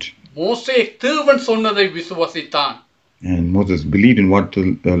believed in it. மோசே தேவன் சொன்னதை விசுவாசித்தான். And Moses believed in what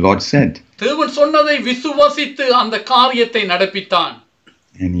the Lord said. தேவன் சொன்னதை விசுவாசித்து அந்த காரியத்தை நடப்பித்தான்.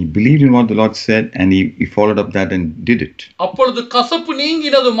 And he believed in what the Lord said, and he followed up that and did it. அப்பொழுது கசப்பு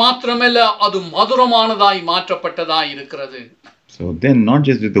நீங்கினது மாத்திரமல்ல, அது மதுரமானதாய் மாற்றப்பட்டதாய் இருக்கிறது. So then not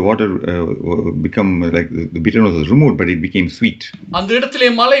just did the water become like the bitterness was removed, but it became sweet. அந்த இடத்திலே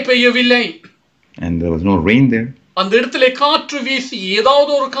மழை பெய்யவில்லை. And there was no rain there. அந்த இடத்திலே காற்று வீசி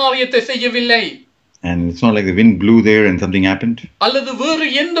ஏதாவது ஒரு காரியத்தை செய்யவில்லை. And it's not like the wind blew there and something happened. அல்லது வேறு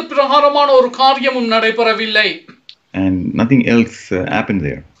எந்த பிரகாரமான ஒரு காரியமும் நடைபெறவில்லை. And nothing else happened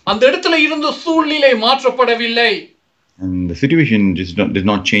there. அந்த இடத்துல இருந்த சூழ்நிலை மாற்றப்படவில்லை. And the situation just did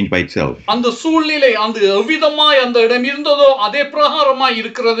not change by itself. அந்த சூழ்நிலை அந்த எவ்விதமாய் அந்த இடம் இருந்ததோ அதே பிரகாரமாய்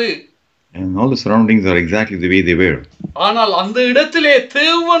இருக்கிறது. And all the surroundings are exactly the way they were. ஆனால் அந்த இடத்திலே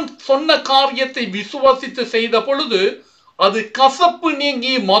தேவன் சொன்ன காரியத்தை விசுவாசித்து செய்த பொழுது அது கசப்பு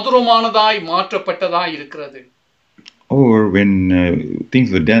நீங்கி மதுரமானதாய் மாற்றப்பட்டதாய் இருக்கிறது. Or when things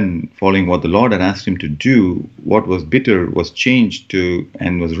were done following what the Lord had asked him to do, what was bitter was changed to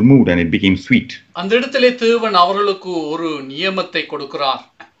and was removed, and it became sweet. அந்த இடத்திலே தேவன் அவர்களுக்கு ஒரு நியமத்தை கொடுக்கிறார்.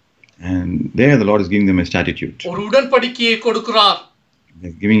 And there the Lord is giving them a statute. ஒரு உடன்படிக்கையை கொடுக்கிறார்.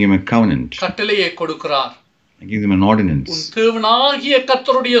 He's giving him a covenant. கட்டளையை கொடுக்கிறார். He gives them an ordinance. உன் தேவனாகிய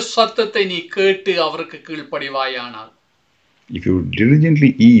கர்த்தருடைய சத்தத்தை நீ கேட்டு அவருக்கு கீழ்ப்படிவாயானால், if you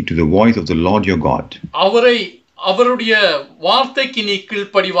diligently heed to the voice of the Lord your God, அவருடைய வார்த்தைக்கு நீ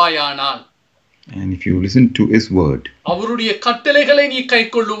கீழ்ப்படிவாயானால், and if you listen to his word, அவருடைய கட்டளைகளை நீ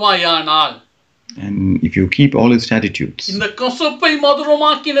கைக்கொள்ளுவாயானால், And if you keep all his statutes, இந்த கசப்பை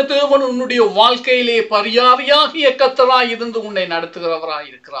மதுரமாக்கின தேவன் உன்னுடைய வாழ்க்கையிலே பரியாரியாகிய கர்த்தராய் இருந்து உன்னை நடத்துகிறவராய்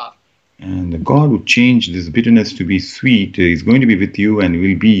இருக்கிறார். and the God who changed this bitterness to be sweet is going to be with you and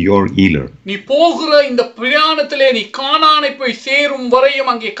will be your healer. நீ போகிற இந்த பிரயாணத்திலே நீ கானானை போய் சேரும்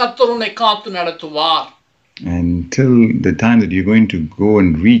வரையும் அங்கே கர்த்தர் உன்னை காத்து நடத்துவார். Until the time that you're going to go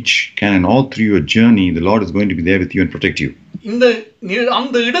and reach Canaan, all through your journey, the Lord is going to be there with you and protect you.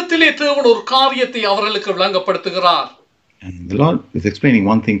 அந்த இடத்திலே தேவன் ஒரு காரியத்தை அவர்களுக்கு விளங்கப்படுத்துகிறார். And the Lord is explaining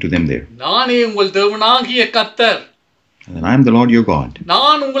one thing to them there. நானே உங்கள் தேவனாகிய கர்த்தர். And I am the Lord your God.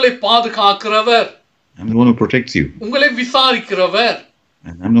 நான் உங்களை பாதுகாக்கிறவர். I am the one who protects you. உங்களை விசாரிக்கிறவர்.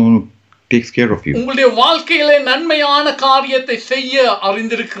 And I am the one who takes care of you. உங்களுடைய வாழ்க்கையிலே நன்மையான காரியத்தை செய்ய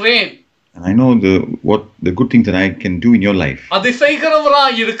அறிந்திருக்கிறேன். And I know the good things that I can do in your life. அதை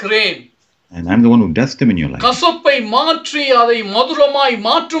செய்கிறவராய் இருக்கிறேன். And I'm the one who does them in your life. கசப்பை மாற்றி அதை மதுரமாய்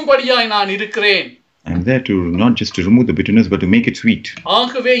மாற்றும்படியாய் நான் இருக்கிறேன். I'm there to not just to remove the bitterness but to make it sweet.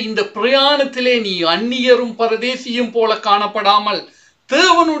 ஆகவே இந்த பிரயாணத்திலே நீ அந்நியரும் பரதேசியும் போல காணப்படாமல்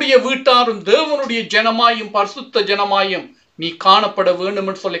தேவனுடைய வீட்டாரும் தேவனுடைய ஜனமாயும் பரிசுத்த ஜனமாயும் நீ காணப்பட வேண்டும்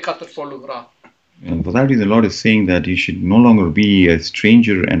என்று சொல்லி கர்த்தர் சொல்லுகிறார். And for that reason, the Lord is saying that you should no longer be a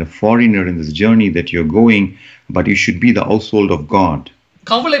stranger and a foreigner in this journey that you're going, but you should be the household of God.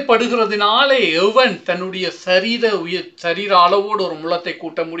 கவலைப்படுகிறதினாலே எவன் தன்னுடைய சரீர அளவோடு ஒரு முளத்தை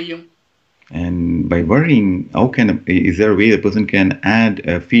கூட்ட முடியும்? And by worrying, is there a way a person can add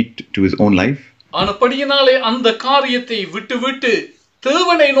a feet to his own life? ஆனபடியினாலே அந்த காரியத்தை விட்டு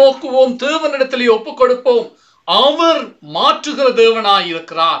தேவனை நோக்குவோம், தேவனிடத்திலே ஒப்புக் கொடுப்போம். அவர் மாற்றுகிற தேவனாய்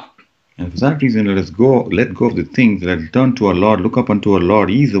இருக்கிறார். And for that reason, let go of the things, let us turn to our Lord, look up unto our Lord.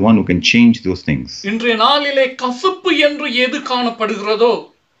 He is the one who can change those things. இன்றைய நாளிலே கசப்பு என்று எது காணப்படுகிறதோ,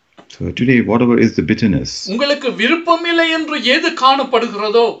 so today, whatever is the bitterness, உங்களுக்கு விருப்பமில்லை என்று எது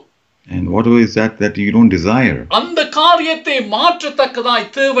காணப்படுகிறதோ, and whatever is that you don't desire, அந்த காரியத்தை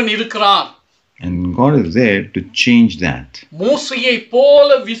மாற்றத்தக்கதாய் தேவன் இருக்கிறார். and God is there to change that. மோசேயை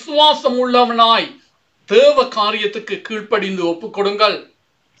போல விசுவாசம் உள்ளவனாய் தேவ காரியத்துக்கு கீழ்ப்படிந்து ஒப்புக்கொடுங்கள்.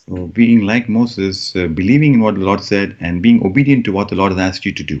 So being like Moses, believing in what the Lord said and being obedient to what the Lord has asked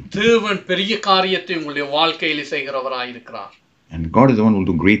you to do. தேவன் பெரிய காரியத்தை உங்களுடைய வாழ்க்கையிலே செய்கிறவராய் இருக்கிறார். And God is the one who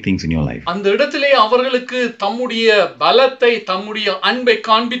will do great things in your life. அந்த இடத்திலே அவர்களுக்கு தம்முடைய பலத்தை தம்முடைய அன்பை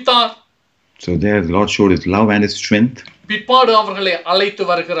காண்பித்தார். So there the Lord showed his love and his strength. பிற்பாடு அவர்களை அழைத்து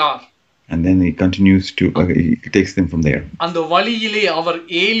வருகிறார். And then he continues to he takes them from there. அந்த வழியிலே அவர்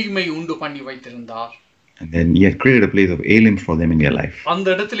ஏலிமை உண்டு பண்ணி வைத்திருந்தார். And then he had created a place of Elim for them in their life. அந்த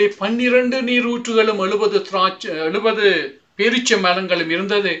இடத்திலே 12 நீரூற்றுகளும் 70 பேரீச்ச மரங்களும்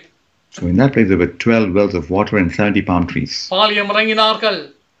இருந்தது. So in that place there were 12 wells of water and 70 palm trees. பாளையம் இறங்கினார்கள்.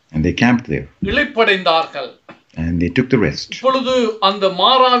 And they camped there. இளைப்படைந்தார்கள். And they took the rest. இப்பொழுது அந்த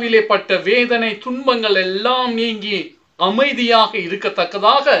மாறாவிலே பட்ட வேதனை துன்பங்கள் எல்லாம் நீங்கி அமைதியாக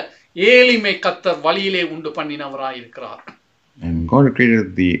இருக்கத்தக்கதாக ஏலிமை கர்த்தர் வழியிலே உண்டு பண்ணினவராய் இருக்கிறார். And God created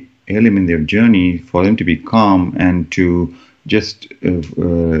the Elim in their journey for them to be calm and to just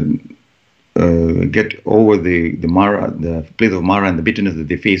get over the place of Mara and the bitterness that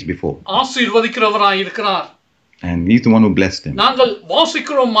they faced before. ஆசீர்வதிக்கிறவராய் இருக்கிறார். And he's the one who blessed them. நாங்கள்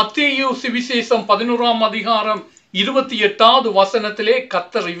வாசிக்கிறோம் மத்தேயு சுவிசேஷம் 11ஆம் அதிகாரம் 28வது வசனத்திலே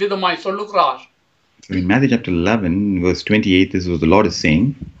கர்த்தர் இவ்விதமாய் சொல்லுகிறார். So in Matthew chapter 11 verse 28, this is what the Lord is saying.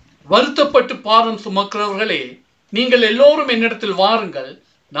 வருத்தப்பட்டு பாரம் சுமக்கிறவர்களே, நீங்கள் எல்லோரும் என்னிடத்தில் வாருங்கள்,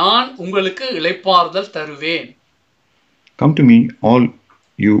 நான் உங்களுக்கு இளைப்பாறுதல் தருவேன். Come to me, all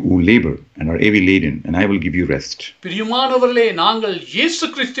you who labor and are heavy laden, and I will give you rest. பிரியமானவர்களே, நாங்கள் இயேசு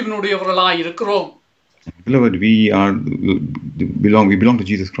கிறிஸ்துவினுடையவர்களாய் இருக்கிறோம். Beloved, we belong to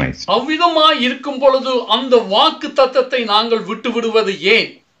Jesus Christ. அவ்விதமாய் இருக்கும் பொழுது அந்த வாக்கு தத்தத்தை நாங்கள் விட்டு விடுவது ஏன்?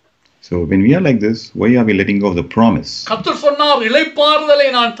 So when we are like this, why are we letting go of the promise? கர்த்தர் சொன்னார், இளைப்பாறுதலை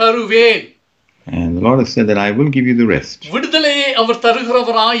நான் தருவேன். And the Lord has said that I will give you the rest. விடுதலையை அவர்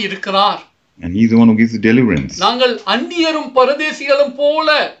தருகிறவராய் இருக்கிறார். And he is the one who gives the deliverance. நாங்கள் அந்நியரும் பரதேசிகளும் போல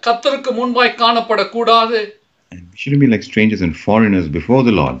கர்த்தருக்கு முன்பாய் காணப்படக்கூடாது. And we shouldn't be like strangers and foreigners before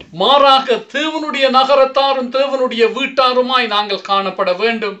the Lord. மாறாக தேவனுடைய நகரத்தாரும் தேவனுடைய வீட்டாருமாய் நாங்கள் காணப்பட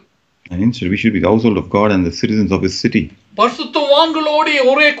வேண்டும். And instead we should be the household of God and the citizens of his city. பரிசுத்தவான்களோடு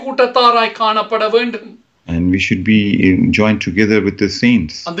ஒரே கூட்டத்தாராய் காணப்பட வேண்டும். And we should be joined together with the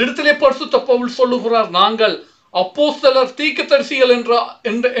saints. அந்த இடத்திலே பரிசுத்த பவுல் சொல்லுகிறார், நாங்கள் அப்போஸ்தலர் தீர்க்கதரிசிகள்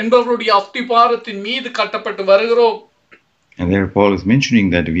என்பவருடைய அஸ்திபாரத்தின் மீது கட்டப்பட்டு வருகிறோம். And there Paul is mentioning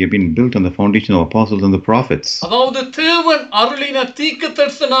that we have been built on the foundation of apostles and the prophets. அதாவது தேவன் அருளின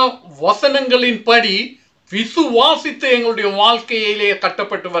தீர்க்கதரிசன வசனங்களின்படி விசுவாசித்து எங்களுடைய வாழ்க்கையிலே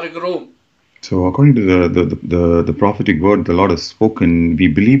கட்டப்பட்டு வருகிறோம். So according to the prophetic word the Lord has spoken, we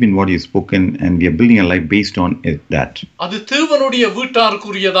believe in what He has spoken, and we are building a life based on that. அது தேவனுடைய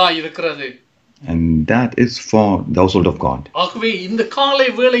வீட்டாருக்குரியதா இருக்கிறது. And that is for the household of God. ஆகவே இந்த காலை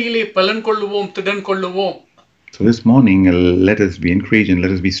வேளையிலே பலன் கொள்ளுவோம், திடன் கொள்ளுவோம். So this morning, let us be encouraged and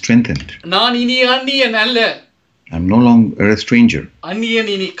let us be strengthened. நான் இனி அந்நியன் அல்ல. I'm no longer a stranger. அந்நியன்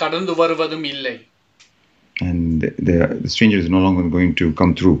இனி கடந்து வருவதும் இல்லை. And the stranger is no longer going to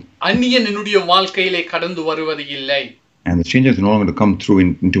come through. அந்நியன் என்னுடைய வாழ்க்கையிலே கடந்து வருவது இல்லை. And the stranger is no longer to come through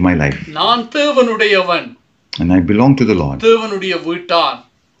into my life. நான் தேவனுடையவன். And I belong to the Lord. தேவனுடைய வீட்டார்.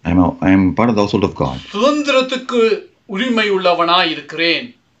 I am part of the household of God. சுதந்திரத்துக்கு உரிமை உள்ளவனாய் இருக்கிறேன்.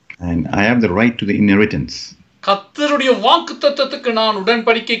 And I have the right to the inheritance. கர்த்தருடைய வாக்குத்தத்தத்துக்கு நான்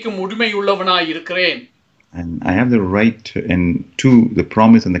உடன்படிக்கைக்கும் உரிமை உள்ளவனாய் இருக்கிறேன். And I have the right to the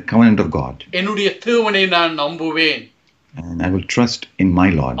promise and the covenant of God. என்னுடைய தேவனை நான் நம்புவேன். And I will trust in my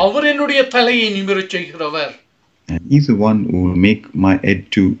Lord. அவர் என்னுடைய தலையை நிமிரச் செய்கிறவர். And He's the one who will make my head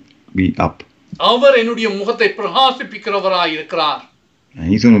to be up. அவர் என்னுடைய முகத்தை பிரகாசிப்பிக்கிறவராய் இருக்கிறார். And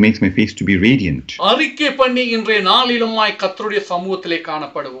He's the one who makes my face to be radiant. அறிக்கை பண்ணி இன்றைய நாளிலுமாய் கர்த்தருடைய சமூகத்திலே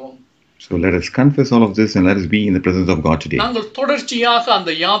காணப்படுவோம். So let us confess all of this and let us be in the presence of God today. நாங்கள் தொடர்ச்சியாக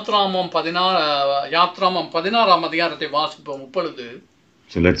அந்த யாத்ராமம் 16ஆம் அதிகாரத்தை வாசிப்போம் இப்பொழுது.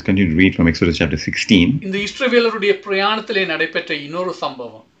 So let's continue to read from Exodus chapter 16. இந்த இஸ்ரவேலருடைய பிரயாணத்திலே நடைபெற்ற இன்னொரு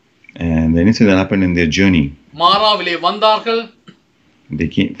சம்பவம். And the incident that happened in their journey. மாராவிலே வந்தார்கள்.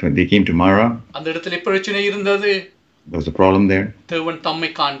 They came to Mara. அந்த இடத்திலே பிரச்சனை இருந்தது. There was a problem there. தேவன் தம்மை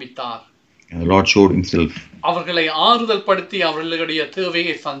காண்பித்தார். And the Lord showed Himself. அவர்களை ஆறுதல் படுத்தி அவர்களுடைய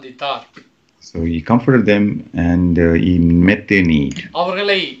தேவையை சந்தித்தார். So He comforted them and He met their need.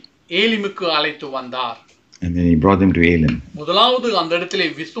 அவர்களை ஏலிமுக்கு அழைத்து வந்தார். And then He brought them to Elim. முதலாவது அந்த இடத்திலே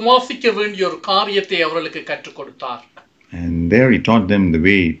விசுவாசிக்க வேண்டிய ஒரு காரியத்தை அவர்களுக்கு கற்றுக் கொடுத்தார். And there He taught them the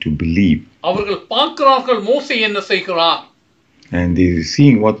way to believe. அவர்கள் பார்க்கிறார்கள் மோசே என்ன செய்கிறார். And they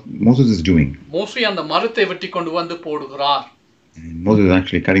seeing what Moses is doing. மோசே அந்த மரத்தை வெட்டி கொண்டு வந்து போடுகிறார். And Moses is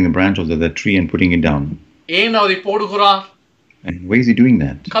actually cutting the branch of that tree and putting it down. ஏன் அதை போடுகிறார்? And why is he doing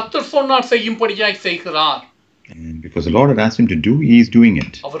that? கர்த்தர் சொன்னார் செய்யும்படியாய் செய்கிறார். And because the Lord had asked him to do, he is doing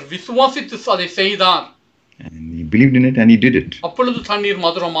it. அவர் விசுவாசித்து அதை செய்தார். And he believed in it and he did it. அப்பொழுது தண்ணீர்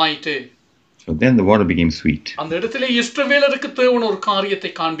மதுரமாயிற்று. So then the water became sweet. அந்த இடத்திலே இஸ்ரவேலருக்கு தேவன் ஒரு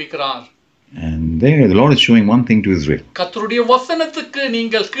காரியத்தை காண்பிக்கிறார். And there the Lord is showing one thing to Israel. கர்த்தருடைய வசனத்துக்கு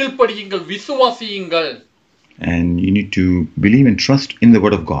நீங்கள் கீழ்ப்படியுங்கள், விசுவாசியுங்கள். And you need to believe and trust in the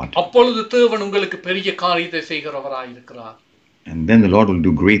word of God. அப்பொழுது தேவன் உங்களுக்கு பெரிய காரியத்தை செய்கிறவராய் இருக்கிறார். And then the Lord will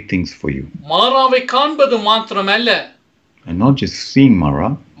do great things for you. மாராவை காண்பது மாத்திரமல்ல. And not just seeing Mara.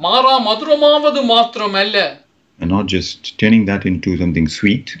 மாரா மதுரமாவது மாத்திரமல்ல. And not just turning that into something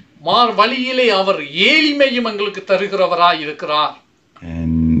sweet. மார் வழியிலே அவர் ஏலிமையும் எங்களுக்கு தருகிறவராய் இருக்கிறார்.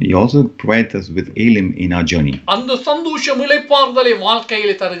 And He also provides us with Elim in our journey. அந்த சந்தோஷம் இளைப்பாறுதலை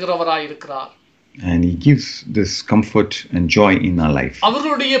வாழ்க்கையிலே தருகிறவராய் இருக்கிறார். And He gives this comfort and joy in our life.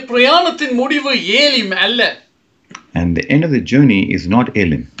 அவர்களுடைய பிரயாணத்தின் முடிவு ஏலிம் அல்ல. And the end of the journey is not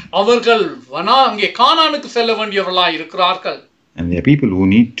Elim. அவர்கள் அங்கே கானானுக்கு செல்ல வேண்டியவர்களாய் இருக்கிறார்கள். And there are people who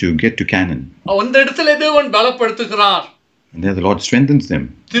need to get to Canaan. அந்த இடத்திலே தேவன் பலப்படுத்துகிறார். And there the Lord strengthens them.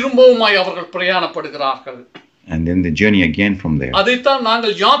 திரும்பவுமாய் அவர்கள் பிரயாணப்படுகிறார்கள். And then the journey again from there. அதைத்தான்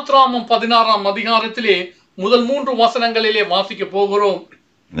நாங்கள் யாத்ராமம் 16ஆம் அதிகாரத்திலே முதல் 3 வசனங்களிலே வாசிக்க போகிறோம்.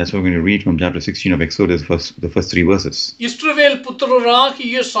 And that's what we're going to read from chapter 16 of Exodus, the first 3 verses. இஸ்ரவேல்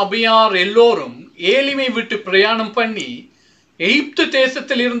புத்திரராகிய சபையார் எல்லோரும் ஏலிமை விட்டு பிரயாணம் பண்ணி எகிப்து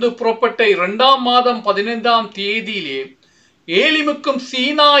தேசத்திலிருந்து புறப்பட்ட 2ஆம் மாதம் 15ஆம் தேதியிலே ஏலிமுக்கும்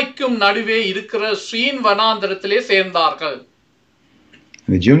சீனாய்க்கும் நடுவே இருக்கிற சீன் வனாந்தரத்திலே சேர்ந்தார்கள்.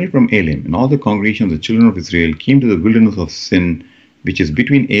 And the journey from Elim and all the congregation of the children of Israel came to the wilderness of Sin, which is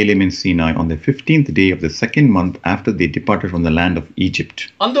between Elim and Sinai, on the 15th day of the 2nd month after they departed from the land of Egypt.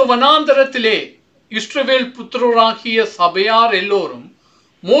 அந்த வனாந்தரத்திலே இஸ்ரவேல் புத்திரராகிய சபையார் எல்லோரும்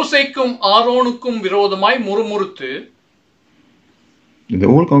மோசேக்கும் ஆரோனுக்கும் விரோதமாய் முறுமுறுத்து The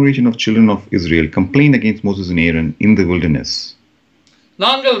whole congregation of children of Israel complained against Moses and Aaron in the wilderness.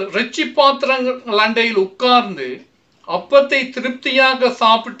 நாங்கள் இரட்சிப்பாத்திரங்கள் அண்டையில் உட்கார்ந்து அப்பத்தை திருப்தியாக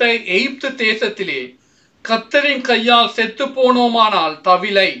சாப்பிட்ட எகிப்து தேசத்திலே கர்த்தரின் கையால் செத்து போனோமானால்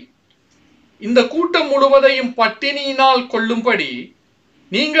தவிலை. இந்த கூட்டம் முழுவதையும் பட்டினியினால் கொள்ளும்படி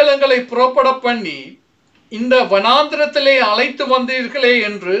நீங்கள் எங்களை புறப்பட பண்ணி இந்த வனாந்திரத்திலே அழைத்து வந்தீர்களே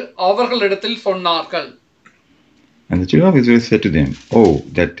என்று அவர்களிடத்தில் சொன்னார்கள். And the children of Israel said to them, "Oh,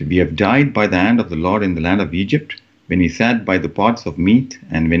 that we have died by the hand of the Lord in the land of Egypt, when we sat by the pots of meat,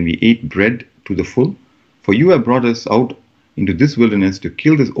 and when we ate bread to the full. For you have brought us out into this wilderness to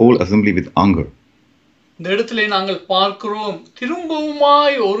kill this whole assembly with hunger." இந்த இடத்திலே நாங்கள் பார்க்கிறோம்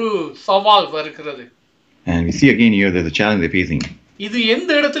திரும்பவுமாய் ஒரு சவால் வருகிறது. And we see again here there's a challenge they're facing. இது எந்த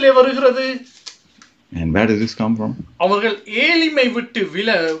இடத்திலே வருகிறது? And where does this come from? அவர்கள் ஏலிமை விட்டு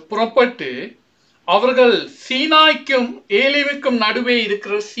புறப்பட்டு அவர்கள் சீனாய்க்கும் ஏலிமுக்கும் நடுவே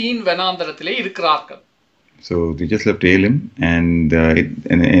இருக்கிற சீன் வனாந்தரத்திலே இருக்கிறார்கள். So they just left Elim, and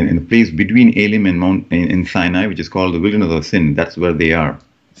in a place between Elim and in Sinai, which is called the wilderness of sin. That's where they are.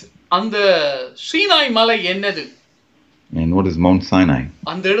 அந்த சீனாய் மலை என்னது? And what is Mount Sinai?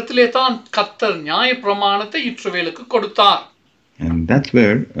 அந்த இடத்திலே தான் கர்த்தர் நியாயப்பிரமாணத்தை இஸ்ரவேலுக்கு கொடுத்தார். And that's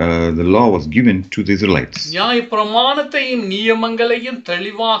where the law was given to the Israelites. நியாயப்பிரமாணத்தையும் நியமங்களையும்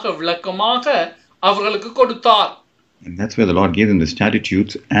தெளிவாக விளக்கமாக அவர்களுக்கு கொடுத்தார். And that's where the Lord gave them the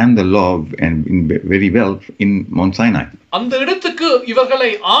statutes and the law, and very well in Mount Sinai. அந்த இடத்துக்கு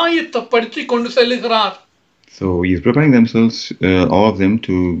இவர்களை ஆயத்தப்படுத்தி கொண்டு செல்லுகிறார். So he is preparing themselves, all of them,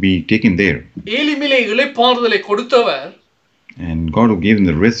 to be taken there. ஏலிமிலே இளைப்பாறுதலை கொடுத்தவர், and God who gave them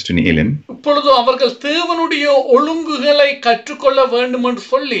the rest in Elim. இப்பொழுது அவர்கள் தேவனுடைய ஒழுங்குகளை கற்றுக்கொள்ள வேண்டும் என்று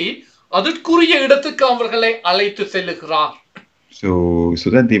சொல்லி அதற்குரிய இடத்துக்கு அவர்களை அழைத்து செல்லுகிறார். So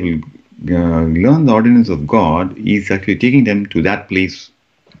that they will learn the ordinance of God, he is actually taking them to that place.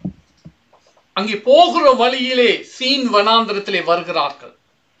 அங்கே போகிற வழியிலே சீன் வனாந்தரத்திலே வருகிறார்கள்.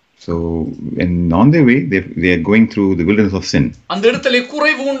 So and on their way they are going through the wilderness of sin. அந்த இடத்திலே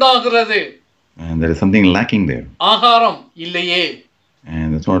குறைவு உண்டாகிறது. And there is something lacking there. ஆகாரம் இல்லையே.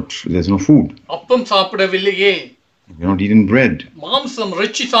 And there's no food. அப்பம் சாப்பிடவில்லையே. You're not eating bread. மாம்சம்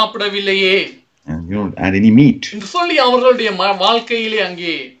இறைச்சி சாப்பிடவில்லையே. And you don't add any meat. என்று சொல்லி அவர்களுடைய வாழ்க்கையிலே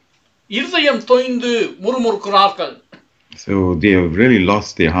அங்கே இருதயம் தொய்ந்து முறுமுறுக்கிறார்கள். So they have really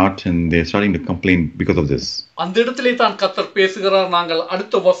lost their heart and they're starting to complain because of this. அந்த இடத்திலே தான் கர்த்தர் பேசுகிறார். நாங்கள்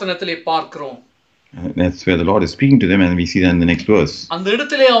அடுத்த வசனத்திலே பார்க்கிறோம். That's where the Lord is speaking to them, and we see that in the next verse. அந்த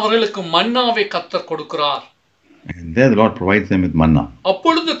இடத்திலே அவர்களுக்கு மன்னாவை கர்த்தர் கொடுக்கிறார். And there the Lord provides them with manna.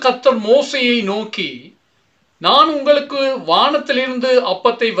 அப்பொழுது கர்த்தர் மோசேயை நோக்கி, நான் உங்களுக்கு வானத்திலிருந்து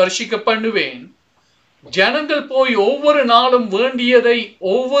அப்பத்தை வருஷிக்க பண்ணுவேன். ஜனங்கள் போய் ஒவ்வொரு நாளும் வேண்டியதை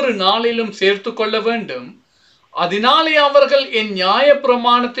ஒவ்வொரு நாளிலும் சேர்த்து கொள்ள வேண்டும். அதனாலே அவர்கள் என்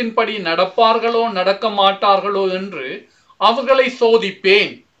நியாயப்பிரமாணத்தின்படி நடப்பார்களோ நடக்க மாட்டார்களோ என்று அவர்களை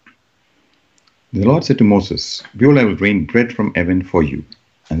சோதிப்பேன். The Lord said to Moses, behold, I will rain bread from heaven for you,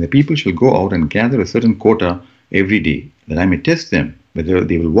 and the people shall go out and gather a certain quota every day, that I may test them whether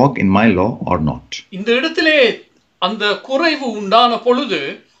they will walk in my law or not. இந்த இடத்திலே அந்த குறைவு உண்டான பொழுது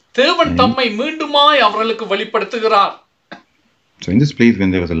தேவன் தம்மை மீண்டுமாய் அவர்களுக்கு வெளிப்படுத்துகிறார். So in this place,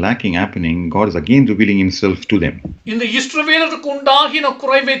 when there was a lacking happening, God is again revealing himself to them. இந்த இஸ்ரவேலருக்கு உண்டாகின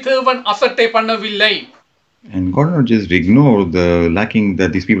குறைவை தேவன் அசட்டை பண்ணவில்லை. And God not just ignore the lacking that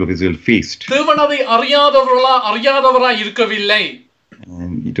these people of Israel faced. தேவன் அதை அறியாதவராய் இருக்கவில்லை.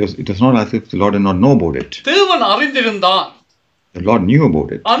 And it was not as if the Lord did not know about it. தேவன் அறிந்திருந்தார். The Lord knew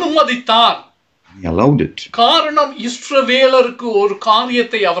about it. அனுமதித்தார். He allowed it. காரணம் இஸ்ரவேலருக்கு ஒரு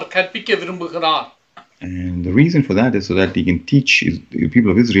காரியத்தை அவர் கற்பிக்க விரும்புகிறார். And the reason for that is so that he can teach the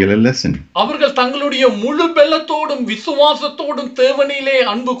people of Israel a lesson. அவர்கள் தங்களுடைய முழு பலத்தோடும் விசுவாசத்தோடும் தேவனிலே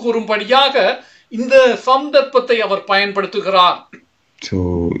அன்பு கூறும்படியாக இந்த சந்தர்ப்பத்தை அவர் பயன்படுத்துகிறார். So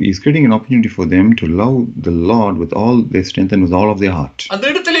he's creating an opportunity for them to love the Lord with all their strength and with all of their heart. அந்த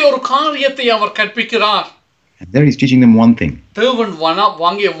இடத்திலே ஒரு காரியத்தை அவர் கற்பிக்கிறார். And there he's teaching them one thing. தேவன்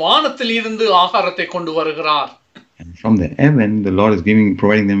வானத்தில் இருந்து ஆகாரத்தை கொண்டு வருகிறார். And from the heaven, the Lord is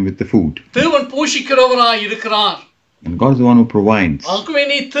providing them with the food. தேவன் போஷிக்கிறவராய் இருக்கிறார். And God is the one who provides. ஆகவே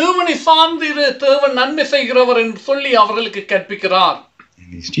நீ தேவனை சார்ந்திரு, தேவன் நன்மை செய்கிறவர் என்று சொல்லி அவர்களுக்கு கற்பிக்கிறார்.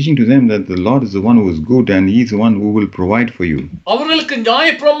 And he's teaching to them that the Lord is the one who is good and he is the one who will provide for you. அவர்களுக்கு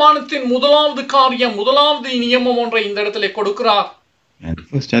நியாயப்பிரமாணத்தின் முதலாவது காரியம், முதலாவது நியமம் ஒன்றை இந்த இடத்திலே கொடுக்கிறார். And the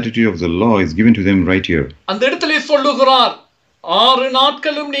first attitude of the law is given to them right here. அந்த இடத்திலே சொல்லுகிறார், 6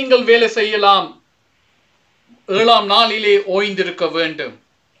 நாட்களும் நீங்கள் வேலை செய்யலாம், 7ஆம் நாளிலே ஓய்ந்திருக்க வேண்டும்.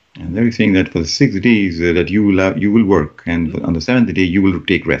 And there he's saying that for the 6 days that you will work, and on the 7th day you will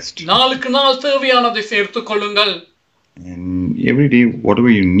take rest. நாளுக்கு நாள் தேவையானதை சேர்த்துக் கொள்ளுங்கள். And every day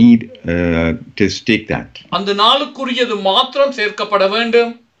whatever you need, just take that. அந்த நாளுக்குரியது மாத்திரம் சேர்க்கப்பட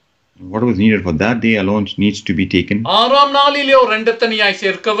வேண்டும். Whatever is needed for that day alone needs to be taken. 6ஆம் நாளிலே ஒரு இரண்டத்தனியாய்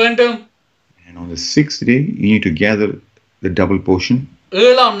சேர்க்க வேண்டும். And on the 6th day you need to gather the double portion.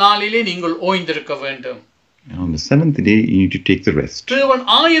 7ஆம் நாளிலே நீங்கள் ஓய்ந்திருக்க வேண்டும். And on the 7th day you need to take the rest. தேவன்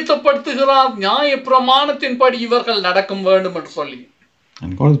ஆயத்தப்படுத்துகிறார், நியாயப்பிரமாணத்தின்படி இவர்கள் நடக்கும் வேண்டும் என்று சொல்லி.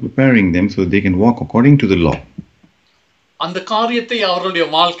 And God is preparing them so they can walk according to the law. அந்த காரியத்தை அவர்களுடைய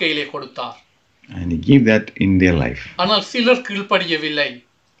வாழ்க்கையிலே கொடுத்தார். And he gave that in their life. ஆனால் சிலர் கீழ்ப்படியவில்லை.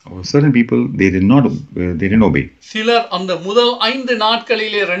 Or certain people, they didn't obey. சிலர் அந்த முதல் 5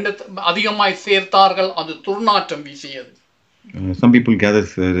 நாட்களிலே அதிகமாய் சேர்த்தார்கள், அது துர்நாற்றம் வீசியது. Some people gathered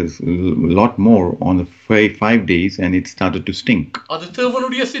a lot more on the 5 days, and it started to stink. அது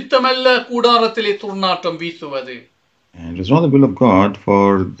தேவனுடைய சித்தமல்ல கூடாரத்திலே துர்நாற்றம் வீசுவது. And it was not the will of God for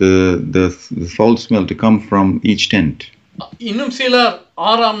the foul smell to come from each tent. இன்னும் சிலர்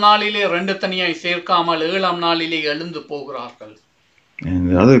 6ஆம் நாளிலே 2 தனியாய் சேர்க்காமல் 7ஆம் நாளிலே எழுந்து போகிறார்கள். And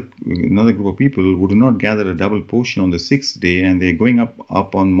another group of people who do not gather a double portion on the 6th day, and they're going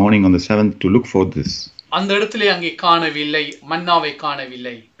up on morning on the 7th to look for this. அந்த இடத்திலே அங்கே காணவில்லை, மன்னாவை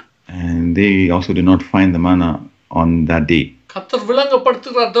காணவில்லை. And they also did not find the manna on that day. கர்த்தர்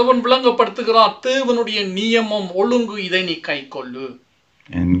விளங்கப்படுத்துகிறார், தேவன் விளங்கப்படுத்துகிறார், தேவனுடைய நியமம் ஒழுங்கு, இதை நீ கைக்கொள்ளு.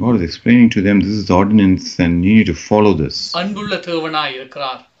 And God is explaining to them, this is the ordinance and you need to follow this. அன்புள்ள தேவனாய்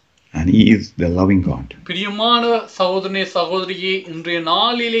இருக்கிறார். And He is the loving God. பிரியமான சகோதரனே சகோதரியே, இன்றைய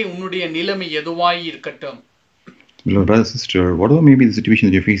நாளிலே உன்னுடைய நிலைமை எதுவாய் இருக்கட்டும். Beloved brother, sister, whatever may be the situation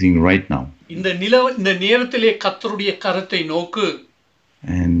that you're facing right now. இந்த நேரத்திலே கர்த்தருடைய கரத்தை நோக்கு.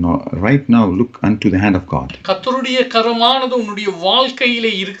 And right now look unto the hand of God. கர்த்தருடைய கரமானது உன்னுடைய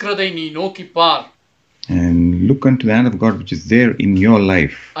வாழ்க்கையிலே இருக்கிறதை நீ நோக்கி பார். And look unto the hand of God which is there in your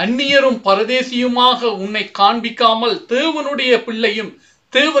life. அந்நியரும் பரதேசியுமாக உன்னை காண்பிக்காமல் தேவனுடைய பிள்ளையும்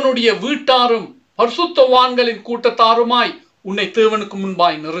தேவனுடைய வீட்டாரும் பரிசுத்தவான்களின் கூட்டத்தாருமாய் உன்னை தேவனுக்கு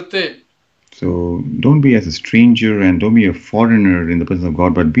முன்பாய் நிறுத்து. So don't be as a stranger and don't be a foreigner in the presence of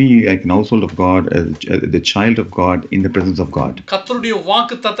God, but be like an household of God, the child of God in the presence of God. கர்த்தருடைய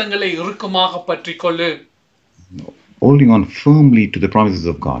வாக்குத்தத்தங்களை இறுக்கமாக பற்றிக்கொள்ளு. Holding on firmly to the promises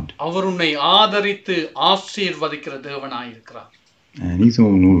of God. அவர் உன்னை ஆதரித்து ஆசீர்வதிக்கிற தேவனாய் இருக்கிறார். And He's the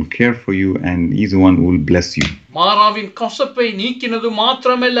one who will care for you, and He's the one who will bless you. மாறாவின் கசப்பை நீக்கினது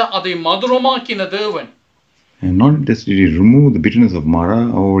மாத்திரமல்ல, அதை மதுரமாக்கின தேவன். And not just did He remove the bitterness of Mara,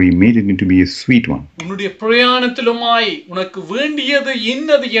 or He made it into be a sweet one. உன்னுடைய பிரயாணத்திலுமாய் உனக்கு வேண்டியது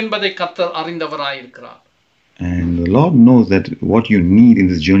இன்னது என்பதை கர்த்தர் அறிந்தவராய் இருக்கிறார். And the Lord knows that what you need in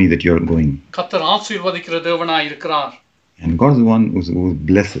this journey that you are going. கர்த்தர் ஆசீர்வதிக்கிற தேவனாய் இருக்கிறார். And God is the one who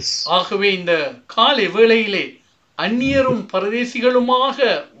blesses. ஆகவே இந்த காலை வேளையிலே அந்நியரும் பரதேசிகளுமாக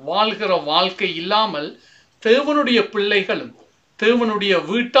வாழ்கிற வாழ்க்கை இல்லாமல் தேவனுடைய பிள்ளைகளும் தேவனுடைய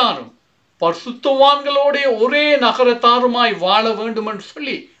வீட்டாரும் பரிசுத்தவான்களோட ஒரே நகரத்தாருமாய் வாழ வேண்டும் என்று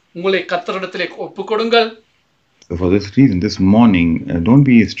சொல்லி உங்களை கர்த்தரிடத்திலே ஒப்புக்கொடுங்கள். So for this reason, this morning, don't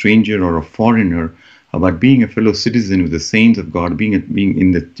be a stranger or a foreigner, but being a fellow citizen with the saints of God, being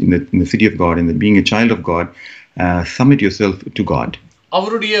in the city of God, being a child of God, submit yourself to God.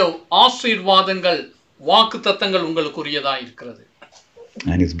 அவருடைய ஆசீர்வாதங்கள் வாக்குத்தத்தங்கள் உங்களுக்குரியதாய் இருக்கிறது.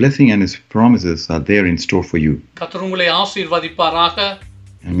 And His blessing and His promises are there in store for you. கர்த்தர் உங்களை ஆசீர்வதிப்பாராக.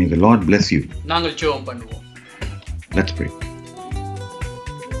 And may the Lord bless you. நாங்கள் ஜெபம் பண்ணுவோம். Let's pray.